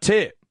you the hot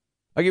tip.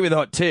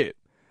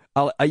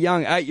 A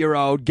young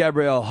 8-year-old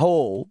Gabrielle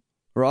Hall,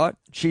 right?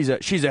 She's a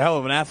hell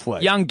of an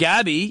athlete. Young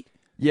Gabby.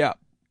 Yeah.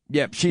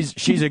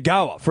 She's a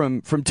goer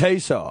from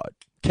Teesside.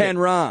 Can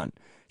run.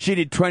 She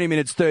did 20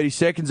 minutes, 30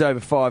 seconds over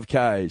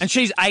 5Ks. And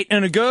she's 8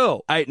 and a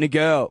girl. 8 and a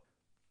girl.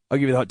 I'll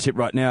give you the hot tip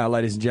right now,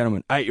 ladies and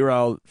gentlemen.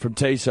 8-year-old from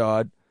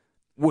Teesside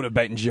would have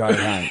beaten Joe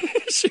Hayne.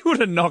 She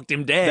would have knocked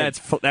him dead. That's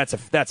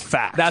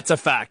fact. That's a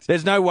fact.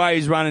 There's no way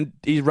he's running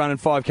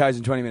 5Ks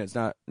in 20 minutes.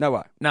 No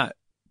way. No.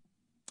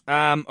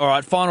 All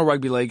right, final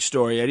rugby league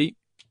story, Eddie.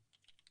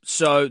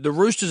 So the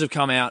Roosters have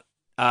come out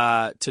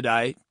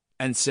today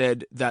and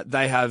said that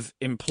they have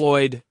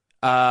employed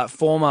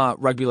former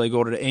rugby league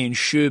auditor Ian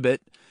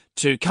Schubert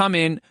to come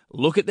in,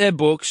 look at their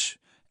books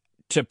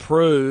to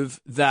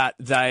prove that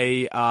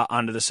they are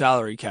under the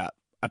salary cap,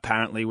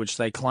 apparently, which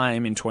they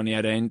claim in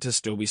 2018 to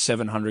still be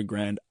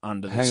 $700,000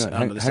 under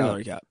the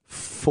salary cap.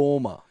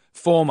 Former.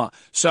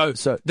 So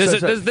there's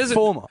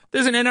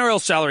an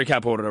NRL salary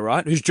cap auditor,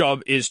 right, whose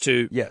job is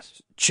to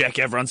check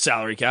everyone's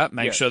salary cap,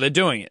 make sure they're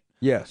doing it.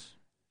 Yes.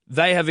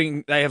 They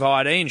have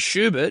hired Ian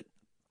Schubert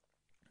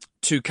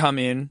to come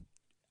in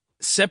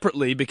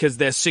separately because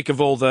they're sick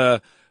of all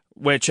the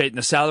we're cheating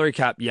the salary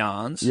cap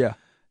yarns. Yeah.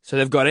 So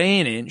they've got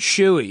Ian in,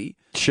 Shuey,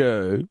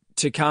 to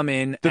come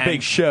in. The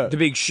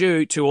big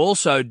shoe, to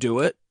also do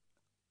it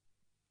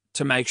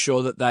to make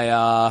sure that they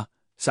are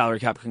salary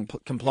cap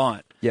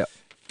compliant. Yeah.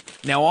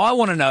 Now, I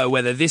want to know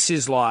whether this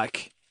is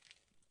like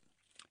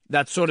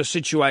that sort of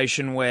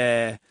situation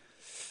where,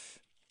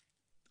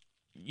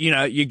 you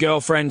know, your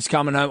girlfriend's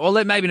coming home, or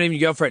maybe not even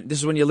your girlfriend. This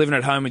is when you're living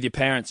at home with your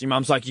parents. Your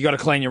mum's like, you got to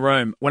clean your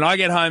room. When I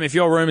get home, if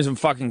your room isn't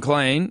fucking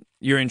clean,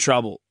 you're in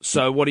trouble.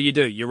 So what do?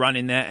 You run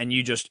in there and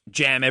you just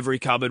jam every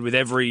cupboard with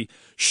every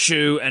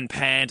shoe and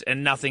pant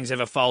and nothing's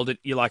ever folded.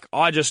 You're like,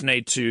 I just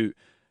need to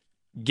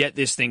get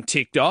this thing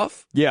ticked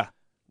off. Yeah.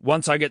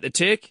 Once I get the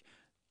tick,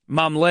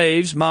 mum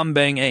leaves, mum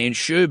being Ian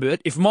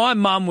Schubert. If my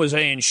mum was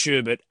Ian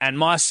Schubert and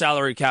my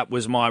salary cap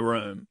was my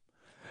room,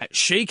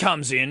 she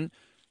comes in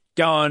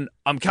going,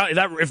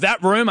 if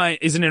that room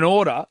isn't in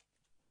order,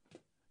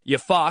 you're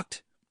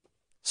fucked.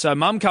 So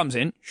mum comes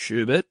in,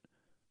 Schubert,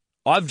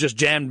 I've just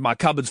jammed my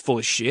cupboards full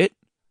of shit,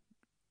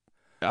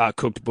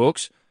 cooked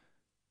books.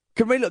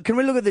 Can we look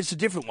at this a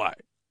different way?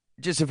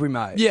 Just if we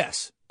may.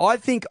 Yes. I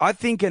think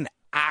an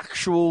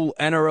actual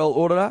NRL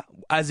auditor,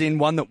 as in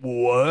one that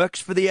works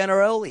for the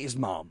NRL, is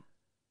mum.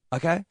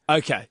 Okay?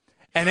 Okay.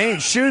 And Ian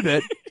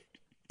Schubert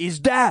is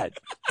dad.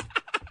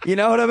 You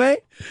know what I mean?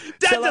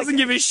 Dad doesn't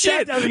give a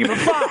shit. Dad doesn't give a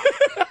fuck.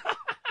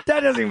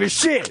 Dad doesn't give a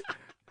shit.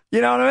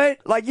 You know what I mean?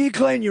 Like, you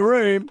clean your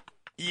room,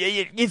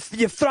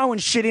 you're throwing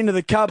shit into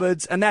the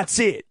cupboards, and that's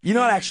it. You're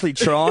not actually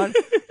trying.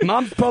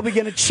 Mum's probably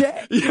going to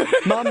check.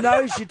 Mum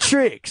knows your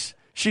tricks.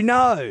 She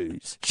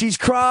knows. She's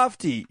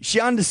crafty. She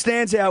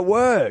understands how it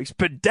works.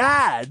 But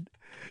Dad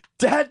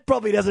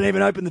probably doesn't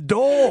even open the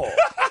door.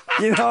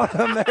 You know what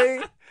I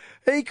mean?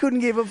 He couldn't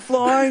give a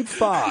flying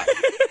fuck.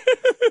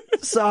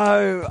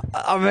 So,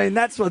 I mean,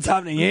 that's what's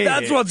happening here.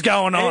 That's what's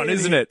going on,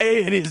 isn't it?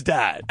 Ian is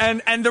dad.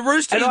 And the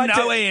Roosters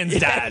know Ian's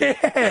dad.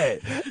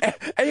 Yeah.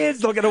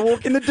 Ian's not going to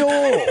walk in the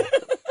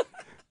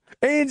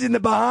door. Ian's in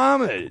the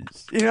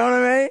Bahamas. You know what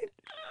I mean?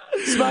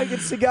 Smoking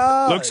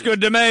cigars. Looks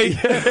good to me.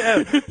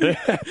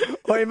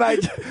 Oi,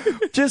 mate,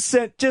 just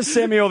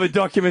send me all the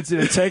documents in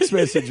a text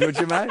message, would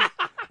you, mate?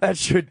 That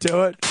should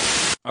do it.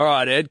 All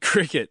right, Ed.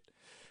 Cricket.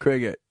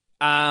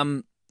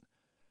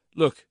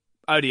 Look,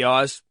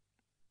 ODIs.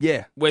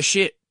 Yeah. We're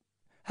shit.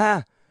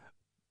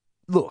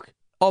 Look,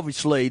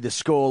 obviously the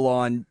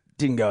scoreline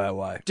didn't go our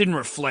way. Didn't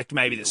reflect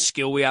maybe the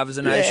skill we have as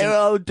a nation. Yeah,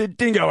 well, it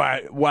didn't go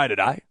our way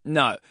today.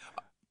 No.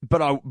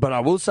 But I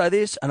will say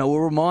this, and I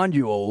will remind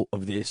you all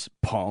of this,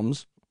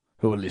 Poms,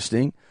 who are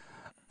listening.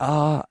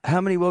 How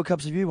many World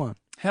Cups have you won?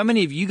 How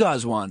many have you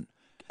guys won?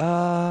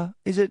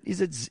 Is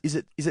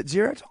it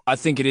zero? I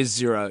think it is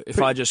zero.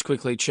 If I just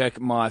quickly check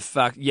my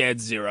fact, yeah,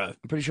 it's zero.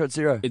 I'm pretty sure it's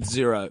zero. It's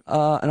zero.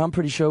 And I'm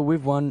pretty sure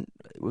we've won.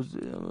 It was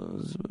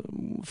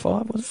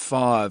 5, was it?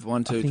 5.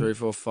 1, 2, 3,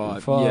 4,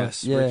 5.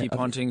 Yes. Yeah, Ricky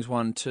Ponting's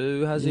won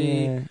 2, has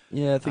he?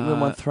 Yeah, I think we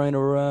won 3 in a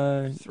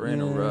row. 3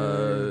 in a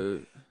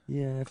row.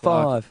 Yeah,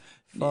 5.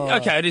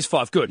 Okay, it is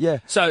 5. Good. Yeah.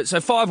 So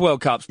 5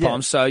 World Cups,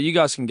 Poms. So you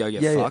guys can go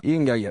get fucked. Yeah, you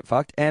can go get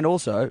fucked. And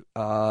also,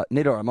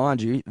 need to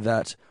remind you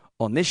that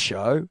on this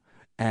show,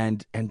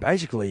 and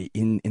basically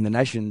in the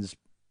nation's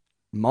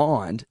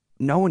mind,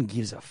 no one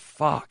gives a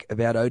fuck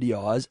about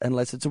ODIs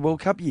unless it's a World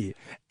Cup year.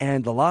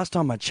 And the last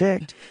time I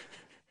checked,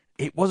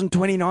 it wasn't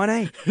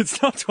 2019.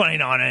 It's not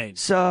 2019.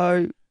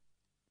 So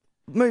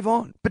move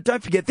on. But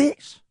don't forget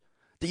this,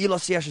 that you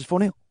lost the Ashes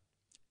 4-0.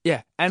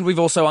 Yeah, and we've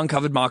also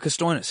uncovered Marcus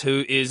Stoinis,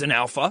 who is an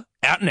alpha,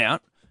 out and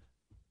out,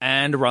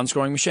 and a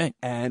run-scoring machine.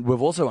 And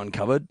we've also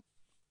uncovered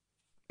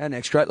an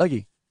ex-great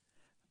leggy,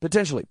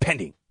 potentially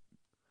pending.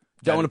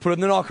 Don't want to put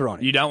the knocker on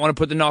him. You don't want to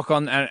put the knock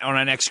on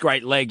an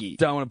ex-great leggy.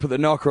 Don't want to put the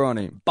knocker on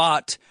him.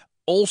 But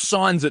all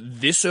signs at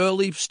this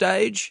early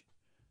stage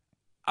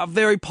are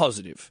very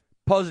positive.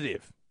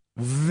 Positive.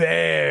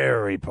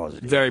 Very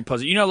positive. Very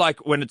positive. You know,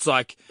 like when it's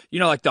like,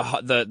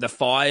 the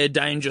fire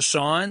danger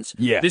signs?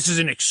 Yeah. This is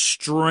an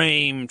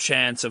extreme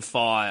chance of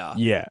fire.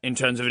 Yeah. In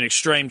terms of an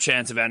extreme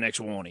chance of our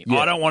next warning. Yeah.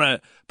 I don't want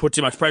to put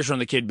too much pressure on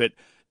the kid, but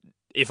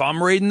if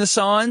I'm reading the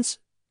signs...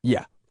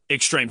 Yeah.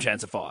 Extreme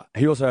chance of fire.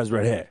 He also has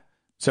red hair,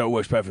 so it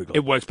works perfectly.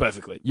 It works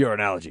perfectly. Your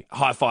analogy.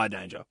 High fire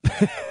danger.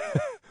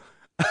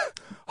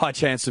 High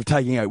chance of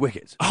taking 8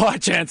 wickets. High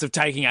chance of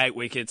taking 8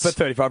 wickets. For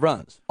 35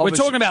 runs. We're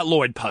talking about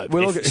Lloyd Pope.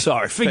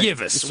 Sorry,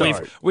 forgive us.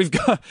 Sorry. We're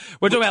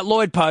talking about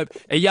Lloyd Pope,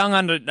 a young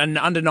under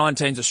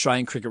 19s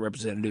Australian cricket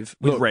representative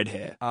with red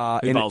hair.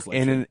 In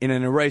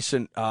a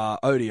recent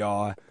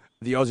ODI,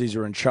 the Aussies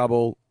are in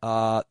trouble.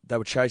 They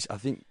were chased, I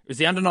think. It was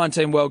the under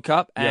 19 World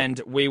Cup, and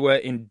we were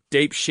in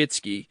deep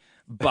shitski,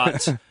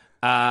 but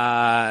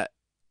and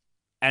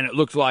it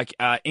looked like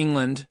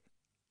England.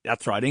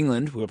 That's right,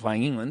 England. We were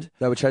playing England.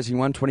 They were chasing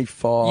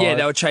 125. Yeah,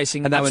 they were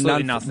chasing and they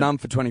absolutely were nothing. None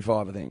for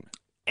 25, I think.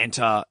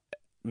 Enter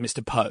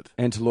Mr. Pope.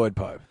 Enter Lloyd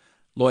Pope.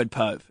 Lloyd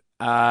Pope.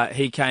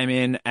 He came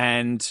in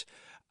and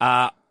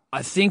I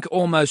think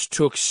almost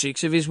took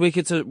 6 of his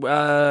wickets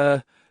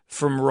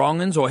from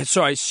wrong-uns.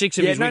 6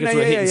 of his wickets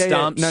were hitting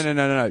stumps.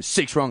 No.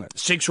 6 wrong-uns.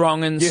 6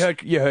 wrong-uns.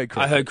 You heard correct.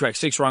 I heard correct.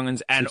 6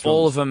 wrong-uns, and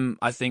all of them,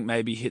 I think,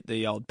 maybe hit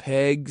the old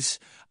pegs.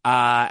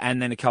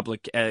 And then a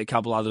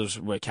couple others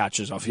were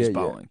catches off his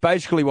bowling.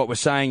 Basically, what we're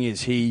saying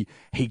is he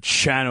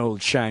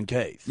channeled Shane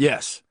Keith.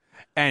 Yes,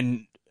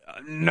 and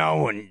no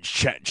one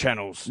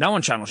channels. No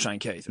one channels Shane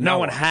Keith. No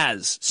one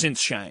has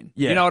since Shane.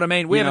 Yeah. You know what I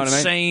mean? We haven't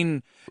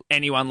seen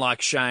anyone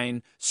like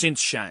Shane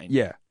since Shane.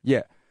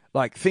 Yeah.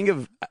 Like think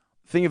of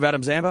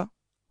Adam Zampa,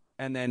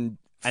 and then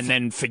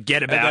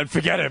forget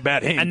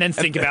about him. And then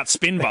think about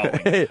spin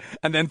bowling.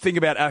 And then think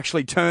about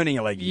actually turning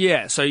a leg.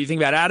 Yeah, so you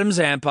think about Adam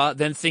Zampa,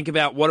 then think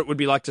about what it would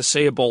be like to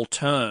see a ball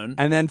turn.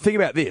 And then think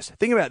about this.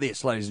 Think about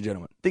this, ladies and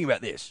gentlemen. Think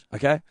about this,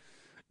 okay?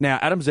 Now,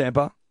 Adam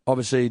Zampa,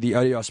 obviously the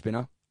ODI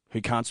spinner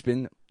who can't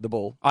spin the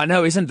ball. I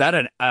know, isn't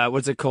that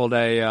what's it called,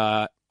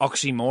 a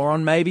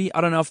oxymoron maybe? I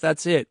don't know if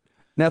that's it.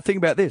 Now, think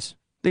about this.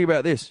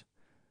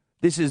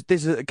 This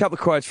is a couple of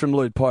quotes from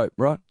Lloyd Pope,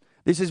 right?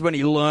 This is when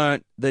he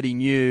learnt that he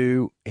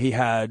knew he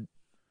had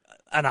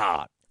an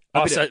art.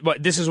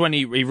 This is when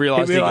he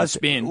realised he could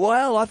spin.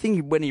 Well, I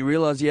think when he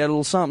realised he had a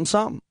little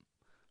something.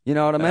 You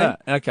know what I mean?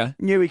 Okay.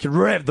 Knew he could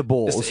rev the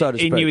ball, so to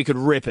speak. He knew he could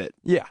rip it.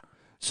 Yeah.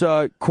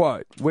 So,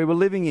 quote, we were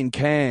living in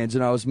Cairns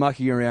and I was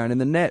mucking around in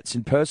the nets,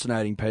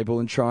 impersonating people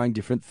and trying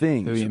different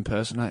things. Who are you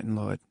impersonating,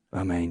 Lloyd?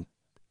 I mean,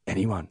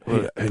 anyone.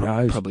 Who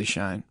knows? Probably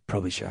Shane.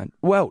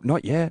 Well,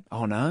 not yet.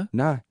 Oh, no?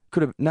 No.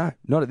 No,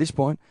 not at this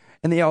point.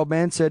 And the old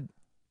man said,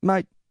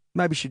 mate,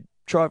 maybe you should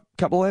try a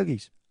couple of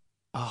leggies.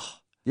 Oh.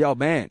 The old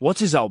man. What's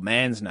his old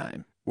man's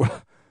name?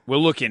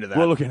 We'll look into that.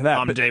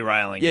 I'm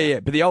derailing.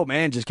 Yeah. But the old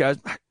man just goes,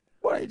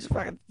 why don't you just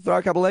fucking throw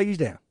a couple of leggies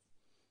down?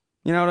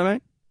 You know what I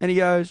mean? And he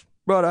goes,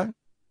 righto.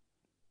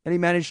 And he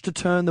managed to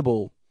turn the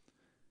ball.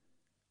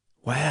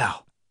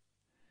 Wow.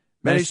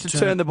 Managed to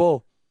turn the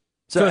ball.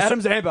 So Adam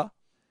Zampa,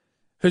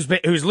 who's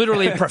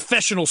literally a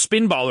professional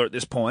spin bowler at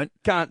this point,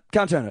 can't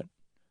turn it.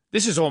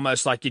 This is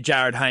almost like your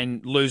Jared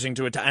Hayne losing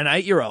to an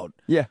 8-year-old.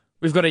 Yeah.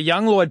 We've got a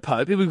young Lloyd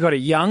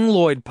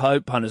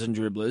Pope. Punters and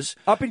dribblers.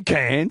 Up in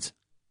Cairns.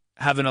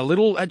 Having a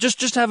little,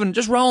 just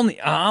rolling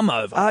the arm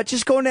over.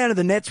 Just going down to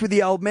the nets with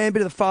the old man,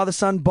 bit of the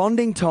father-son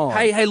bonding time.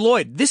 Hey,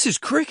 Lloyd, this is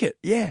cricket.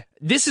 Yeah.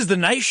 This is the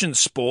nation's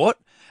sport.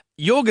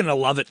 You're going to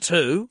love it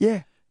too.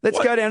 Yeah. Let's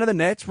go down to the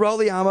nets, roll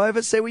the arm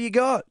over, see what you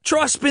got.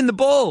 Try spin the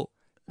ball.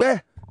 Yeah.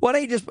 Why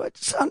don't you just,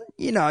 son,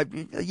 you know,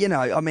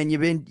 I mean,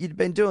 you've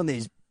been doing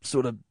these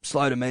sort of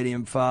slow to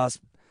medium fast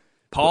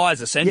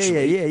pies,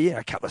 essentially. Yeah.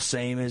 A couple of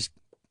seamers,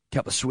 a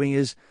couple of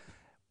swingers.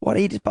 Why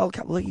don't you just bowl a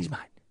couple of leggies, mate?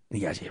 And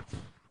he goes, yeah,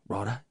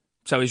 righto.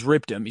 So he's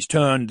ripped him. He's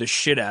turned the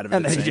shit out of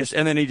him.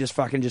 And then he just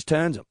fucking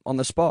turns him on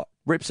the spot,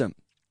 rips him.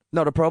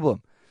 Not a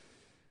problem.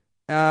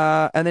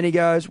 And then he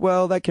goes,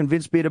 well, that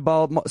convinced me to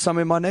bowl some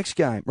in my next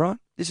game, right?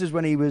 This is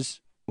when he was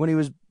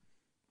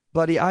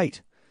bloody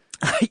 8.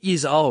 8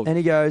 years old. And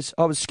he goes,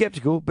 I was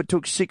sceptical, but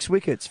took 6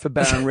 wickets for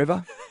Barron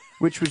River,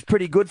 which was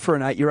pretty good for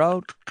an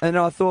 8-year-old. And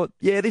I thought,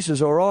 yeah, this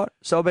is all right.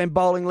 So I've been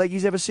bowling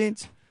leggies ever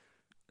since.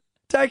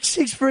 Take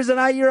 6 for as an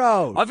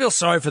 8-year-old. I feel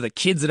sorry for the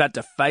kids that had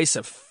to face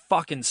a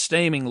fucking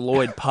steaming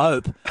Lloyd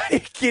Pope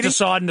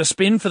deciding to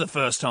spin for the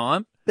first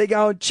time. They're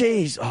going,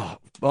 geez,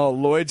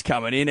 Lloyd's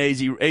coming in.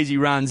 Easy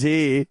runs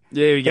here.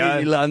 There we go.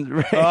 Easy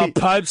runs.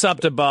 Pope's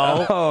up to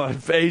bowl. Oh,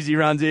 easy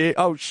runs here.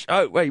 Oh,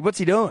 wait, what's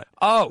he doing?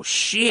 Oh,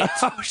 shit.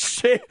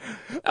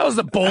 That was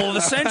the ball of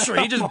the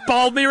century. He just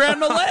bowled me around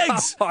my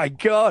legs. Oh, my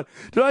God.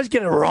 Did I just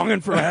get a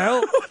wrong-un from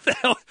hell? What the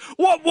hell?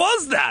 What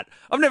was that?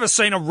 I've never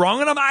seen a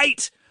wrong-un. I'm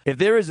 8. If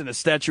there isn't a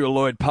statue of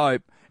Lloyd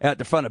Pope out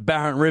the front of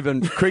Barron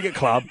River Cricket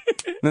Club,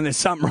 then there's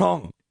something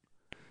wrong.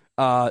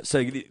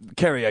 So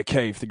Kerry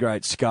O'Keefe, the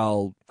great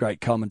skull,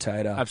 great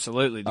commentator.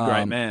 Absolutely, the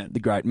great man. The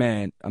great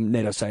man.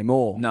 Need I say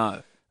more?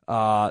 No.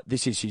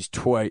 This is his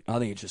tweet. I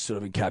think it just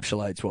sort of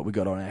encapsulates what we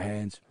got on our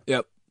hands.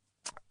 Yep.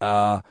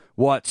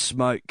 White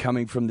smoke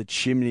coming from the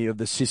chimney of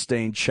the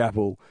Sistine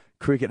Chapel.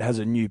 Cricket has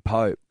a new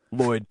pope,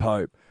 Lloyd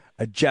Pope,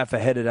 a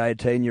Jaffa-headed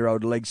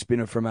 18-year-old leg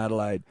spinner from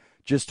Adelaide.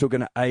 Just took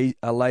a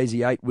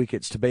lazy 8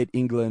 wickets to beat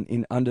England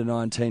in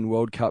under-19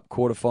 World Cup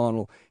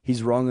quarter-final.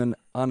 His wrong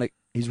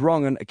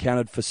un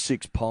accounted for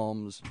 6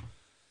 palms.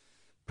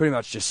 Pretty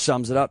much just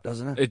sums it up,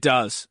 doesn't it? It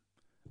does.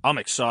 I'm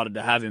excited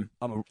to have him.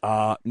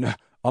 No,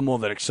 I'm more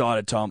than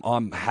excited, Tom.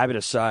 I'm happy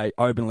to say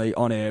openly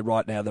on air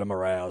right now that I'm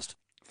aroused.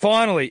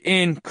 Finally,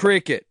 in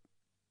cricket,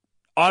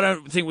 I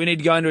don't think we need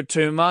to go into it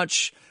too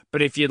much,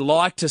 but if you'd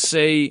like to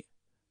see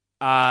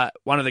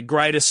one of the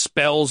greatest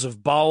spells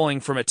of bowling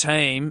from a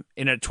team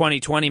in a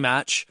 2020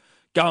 match,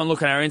 go and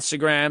look at our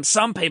Instagram.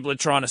 Some people are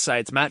trying to say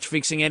it's match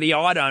fixing, Eddie.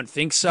 I don't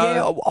think so.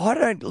 Yeah, I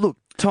don't. Look,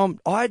 Tom,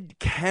 I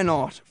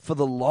cannot for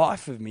the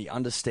life of me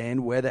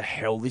understand where the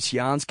hell this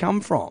yarn's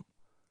come from.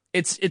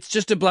 It's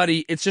just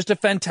a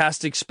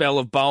fantastic spell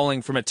of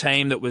bowling from a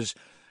team that was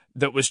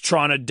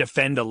trying to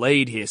defend a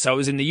lead here. So it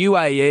was in the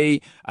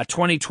UAE, a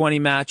 2020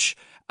 match.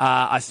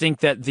 I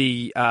think that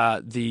the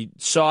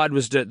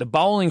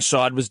bowling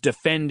side was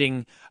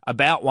defending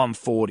about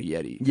 140,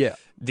 Eddie. Yeah.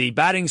 The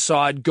batting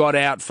side got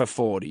out for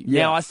 40.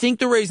 Yeah. Now, I think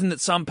the reason that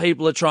some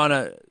people are trying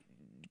to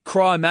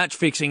cry match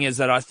fixing is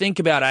that I think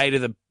about 8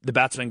 of the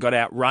batsmen got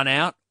out, run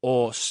out,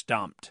 or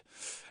stumped.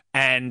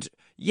 And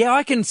yeah,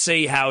 I can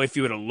see how if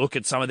you were to look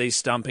at some of these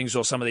stumpings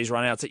or some of these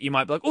runouts that you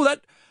might be like, oh,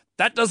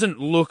 that doesn't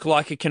look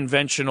like a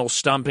conventional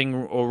stumping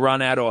or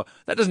run out, or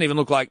that doesn't even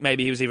look like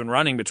maybe he was even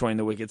running between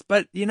the wickets.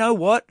 But you know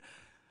what?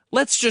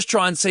 Let's just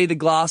try and see the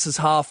glass as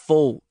half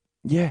full.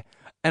 Yeah,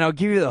 and I'll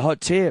give you the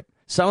hot tip.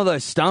 Some of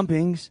those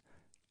stumpings,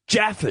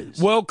 Jaffers.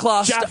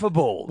 World-class Jaffa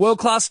balls.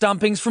 World-class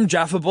stumpings from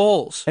Jaffa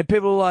balls. And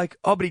people are like,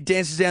 oh, but he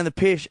dances down the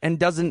pitch and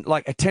doesn't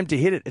attempt to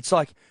hit it. It's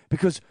like,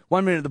 because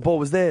 1 minute the ball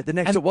was there, the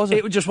next And it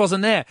wasn't. It just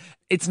wasn't there.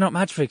 It's not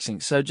match fixing.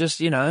 So just,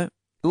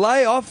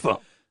 Lay off them.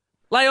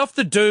 lay off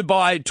the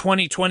Dubai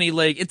 2020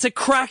 league. It's a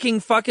cracking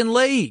fucking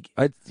league.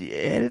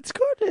 It's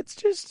good.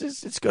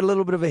 It's got a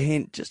little bit of a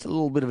hint, just a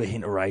little bit of a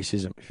hint of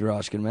racism, if you're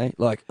asking me.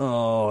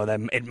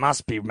 It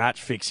must be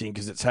match fixing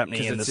because it's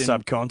happening in the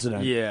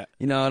subcontinent. Yeah.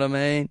 You know what I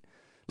mean?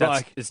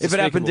 It's if it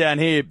happened despicable. down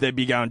here, they'd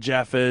be going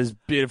Jaffers,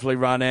 beautifully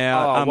run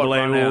out, what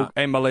run out?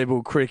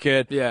 unbelievable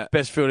cricket, Yeah.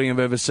 best fielding I've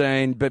ever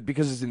seen. But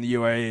because it's in the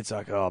UAE, it's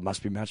like, it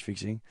must be match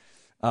fixing.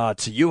 To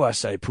you, I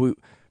say, pull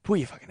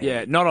your fucking head.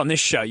 Yeah, not on this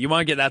show. You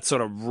won't get that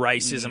sort of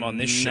racism on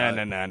this show.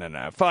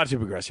 No. Far too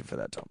progressive for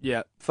that, Tom.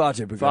 Yeah. Far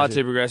too progressive. Far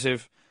too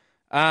progressive.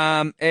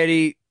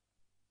 Eddie,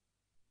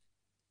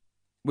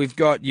 we've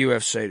got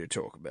UFC to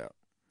talk about.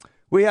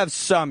 We have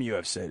some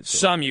UFC to talk.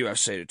 Some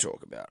UFC to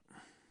talk about.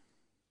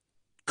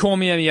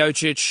 Cormier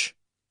Miocic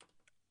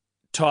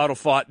title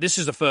fight. This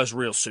is the first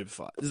real super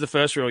fight. This is the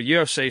first real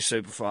UFC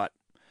super fight.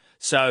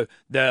 So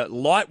the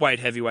lightweight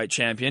heavyweight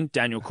champion,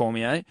 Daniel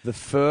Cormier. The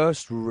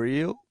first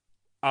real?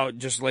 Oh,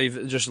 just leave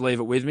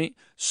it with me.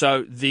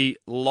 So the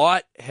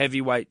light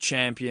heavyweight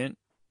champion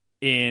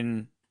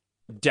in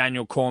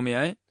Daniel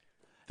Cormier.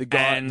 The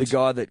guy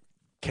that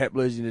kept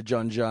losing to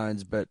John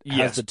Jones, but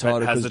has the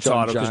title because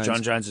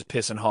John Jones is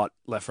pissing hot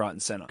left, right,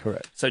 and centre.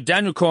 Correct. So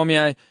Daniel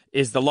Cormier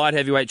is the light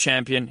heavyweight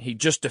champion. He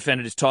just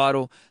defended his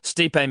title.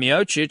 Stipe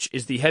Miocic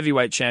is the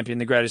heavyweight champion,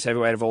 the greatest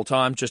heavyweight of all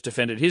time, just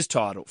defended his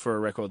title for a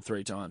record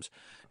 3 times.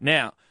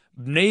 Now,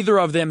 neither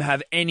of them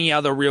have any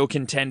other real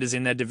contenders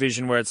in their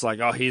division where it's like,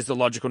 oh, here's the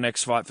logical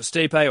next fight for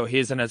Stipe, or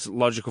here's the next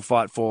logical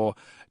fight for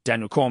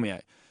Daniel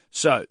Cormier.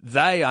 So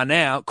they are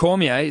now,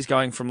 Cormier is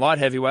going from light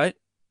heavyweight.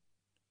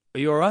 Are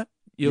you all right?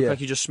 You look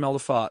like you just smelled a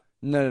fart.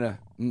 No.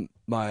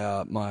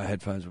 My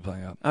headphones were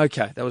playing up.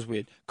 Okay, that was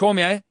weird.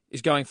 Cormier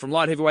is going from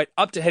light heavyweight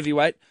up to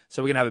heavyweight,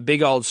 so we're going to have a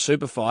big old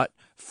super fight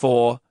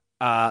for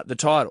the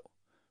title,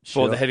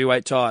 for the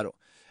heavyweight title.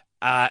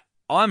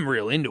 I'm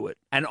real into it.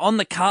 And on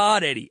the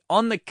card, Eddie,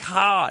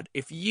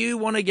 if you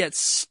want to get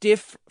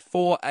stiff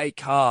for a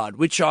card,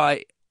 which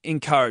I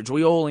encourage,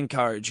 we all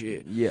encourage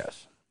here.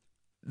 Yes.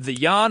 The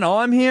yarn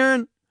I'm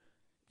hearing...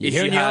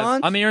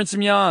 yarns? I'm hearing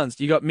some yarns.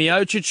 You got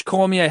Miocic,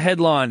 Cormier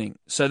headlining.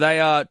 So they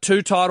are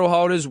 2 title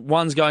holders.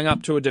 One's going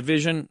up to a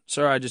division.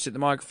 Sorry, I just hit the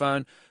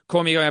microphone.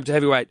 Cormier going up to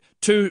heavyweight.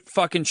 2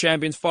 fucking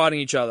champions fighting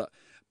each other.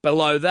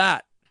 Below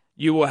that,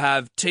 you will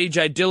have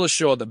TJ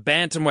Dillashaw, the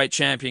bantamweight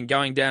champion,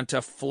 going down to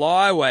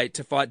flyweight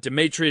to fight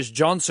Demetrius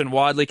Johnson,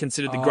 widely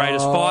considered the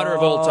greatest fighter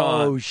of all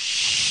time. Oh,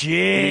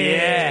 shit.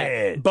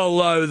 Yeah.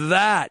 Below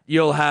that,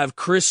 you'll have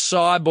Chris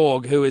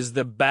Cyborg, who is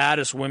the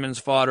baddest women's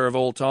fighter of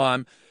all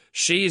time.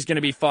 She is going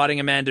to be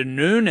fighting Amanda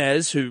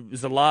Nunes, who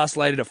is the last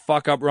lady to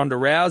fuck up Ronda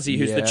Rousey,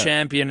 who's the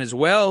champion as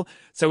well.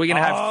 So we're going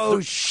to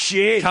have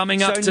shit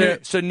coming up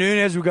so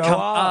Nunes will go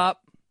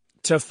up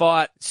to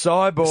fight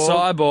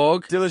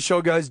Cyborg.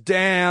 Dillashaw goes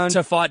down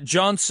to fight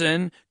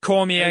Johnson.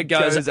 Cormier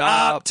goes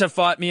up to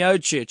fight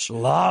Miocic.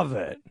 Love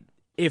it.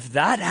 If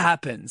that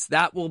happens,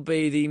 that will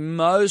be the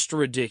most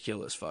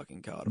ridiculous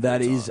fucking card.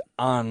 That is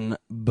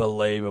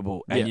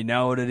unbelievable. And you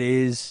know what it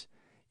is?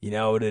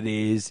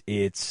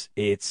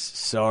 It's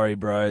sorry,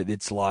 bro.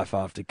 It's life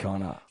after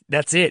Conor.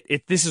 That's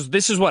it. This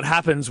is what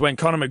happens when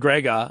Conor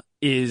McGregor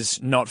is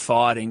not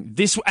fighting.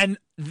 This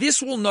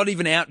will not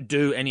even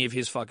outdo any of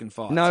his fucking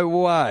fights. No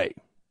way.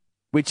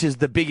 which is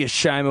the biggest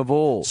shame of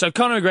all. So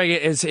Conor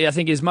McGregor I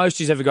think his most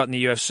he's ever got in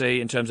the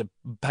UFC in terms of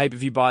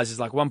pay-per-view buys is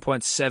like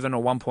 1.7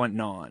 or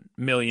 1.9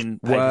 million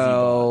pay-per-view buys.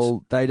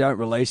 Well, they don't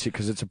release it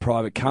because it's a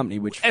private company,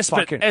 which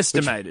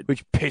estimated,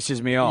 which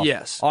pisses me off.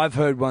 Yes, I've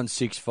heard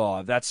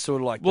 165. That's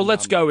sort of like. Well,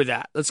 let's go with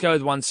that. Let's go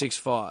with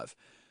 165.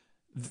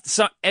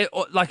 So,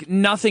 like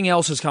nothing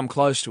else has come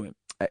close to him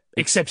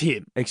except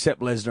him, except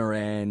Lesnar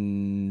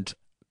and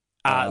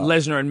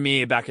Lesnar and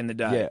Mir back in the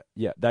day.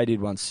 Yeah, they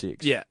did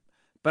 1.6. Yeah.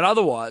 But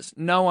otherwise,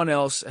 no one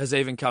else has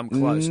even come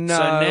close. No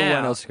so now,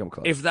 one else has come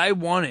close. If they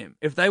want him,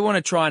 if they want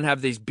to try and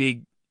have these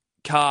big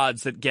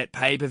cards that get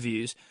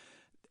pay-per-views,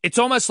 it's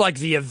almost like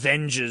the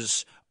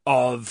Avengers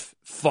of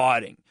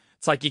fighting.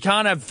 It's like you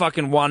can't have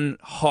fucking one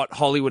hot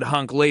Hollywood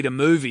hunk lead a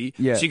movie,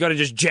 so you got to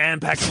just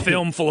jam-pack a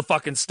film full of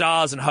fucking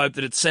stars and hope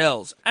that it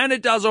sells. And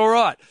it does all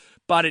right.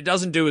 But it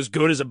doesn't do as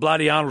good as a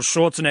bloody Arnold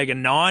Schwarzenegger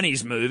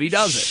 90s movie,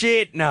 does it?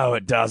 Shit, no,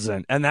 it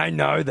doesn't. And they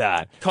know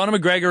that. Conor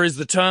McGregor is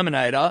the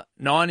Terminator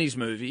 90s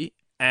movie,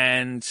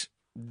 and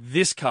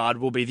this card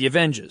will be the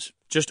Avengers.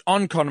 Just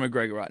on Conor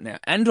McGregor right now,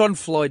 and on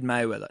Floyd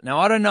Mayweather. Now,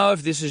 I don't know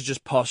if this is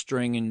just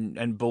posturing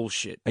and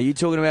bullshit. Are you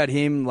talking about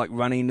him like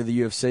running into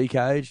the UFC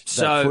cage?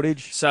 That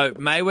footage? So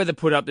Mayweather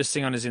put up this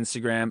thing on his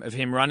Instagram of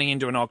him running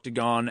into an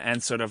octagon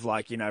and sort of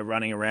like,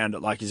 running around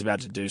it like he's about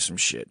to do some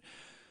shit.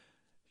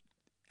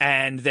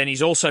 And then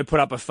he's also put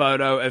up a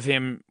photo of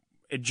him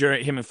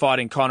during him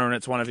fighting Conor, and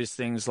it's one of his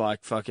things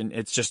like fucking.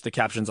 It's just the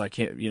captions like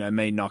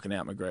me knocking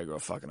out McGregor or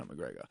fucking up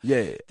McGregor.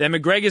 Yeah. Then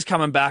McGregor's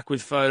coming back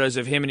with photos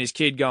of him and his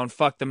kid going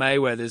fuck the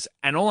Mayweathers,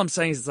 and all I'm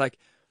saying is it's like,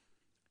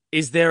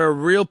 is there a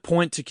real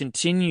point to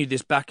continue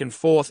this back and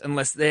forth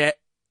unless they're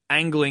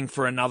angling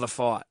for another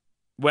fight?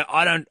 Where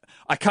I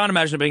can't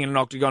imagine it being in an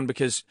octagon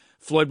because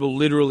Floyd will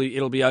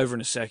it'll be over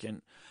in a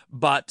second,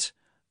 but.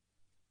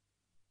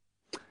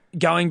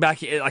 Going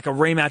back like a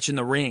rematch in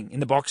the ring, in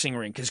the boxing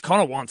ring, because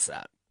Conor wants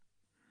that.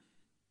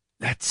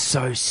 That's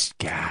so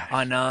scat.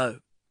 I know.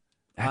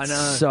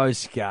 So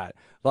scat.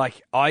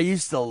 Like I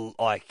used to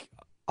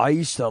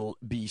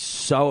be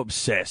so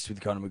obsessed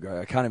with Conor McGregor.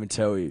 I can't even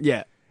tell you.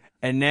 Yeah.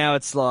 And now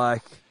it's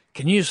like,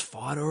 can you just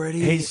fight already?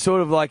 He's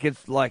sort of like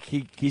it's like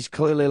he's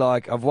clearly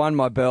like I've won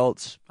my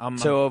belts. I'm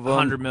two of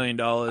them. $100 million.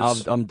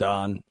 I'm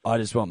done. I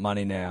just want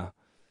money now.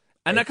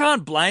 And I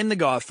can't blame the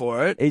guy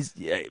for it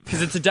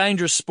because it's a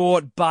dangerous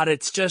sport, but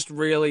it's just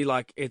really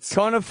like it's...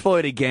 Conor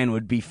Floyd again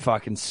would be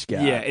fucking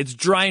scared. Yeah, it's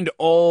drained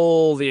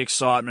all the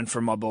excitement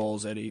from my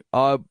balls, Eddie.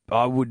 I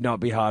would not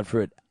be hard for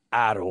it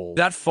at all.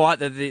 That fight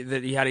that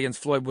he had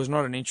against Floyd was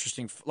not an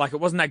interesting... Like, it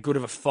wasn't that good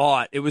of a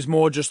fight. It was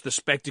more just the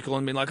spectacle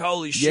and being like,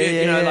 holy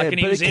shit, and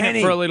he was in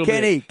it for a little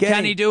bit.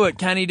 Can he do it?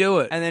 Can he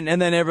do it? And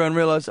then everyone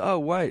realised, oh,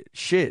 wait,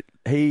 shit.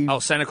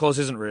 Santa Claus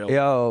isn't real.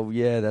 Oh,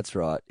 yeah, that's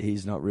right.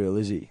 He's not real,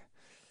 is he?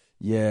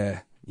 Yeah.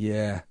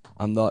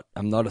 I'm not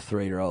a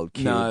 3-year-old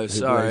kid who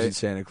believes in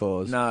Santa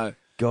Claus. No.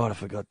 God, I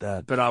forgot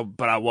that. But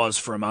I was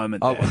for a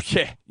moment there. Oh,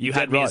 yeah. You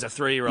had me as a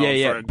 3-year-old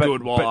for a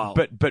good while.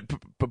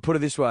 But put it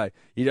this way,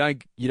 you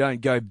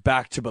don't go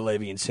back to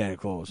believing in Santa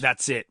Claus.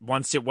 That's it.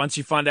 Once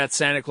you find out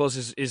Santa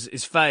Claus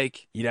is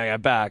fake, you don't go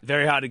back.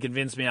 Very hard to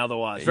convince me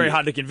otherwise. Very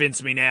hard to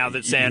convince me now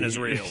that Santa's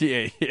real.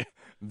 Yeah.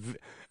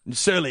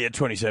 Certainly at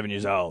 27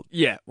 years old.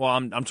 Yeah. Well,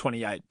 I'm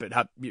 28, but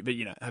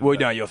well,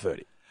 no, you're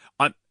 30.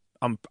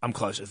 I'm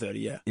close to 30,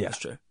 yeah. That's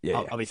true.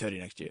 Yeah, I'll be 30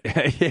 next year.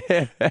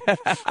 Yeah.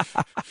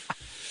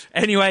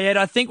 Anyway, Ed,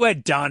 I think we're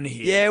done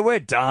here. Yeah,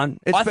 we're done.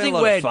 It's been a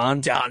lot of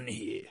fun. Done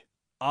here.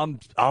 I'm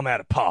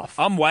out of puff.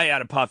 I'm way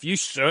out of puff. You,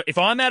 sir. If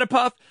I'm out of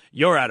puff,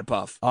 you're out of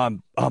puff.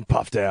 I'm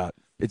puffed out.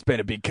 It's been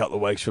a big couple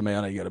of weeks for me.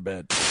 I know you got to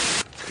bed.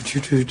 Could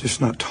you two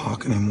just not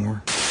talk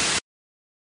anymore?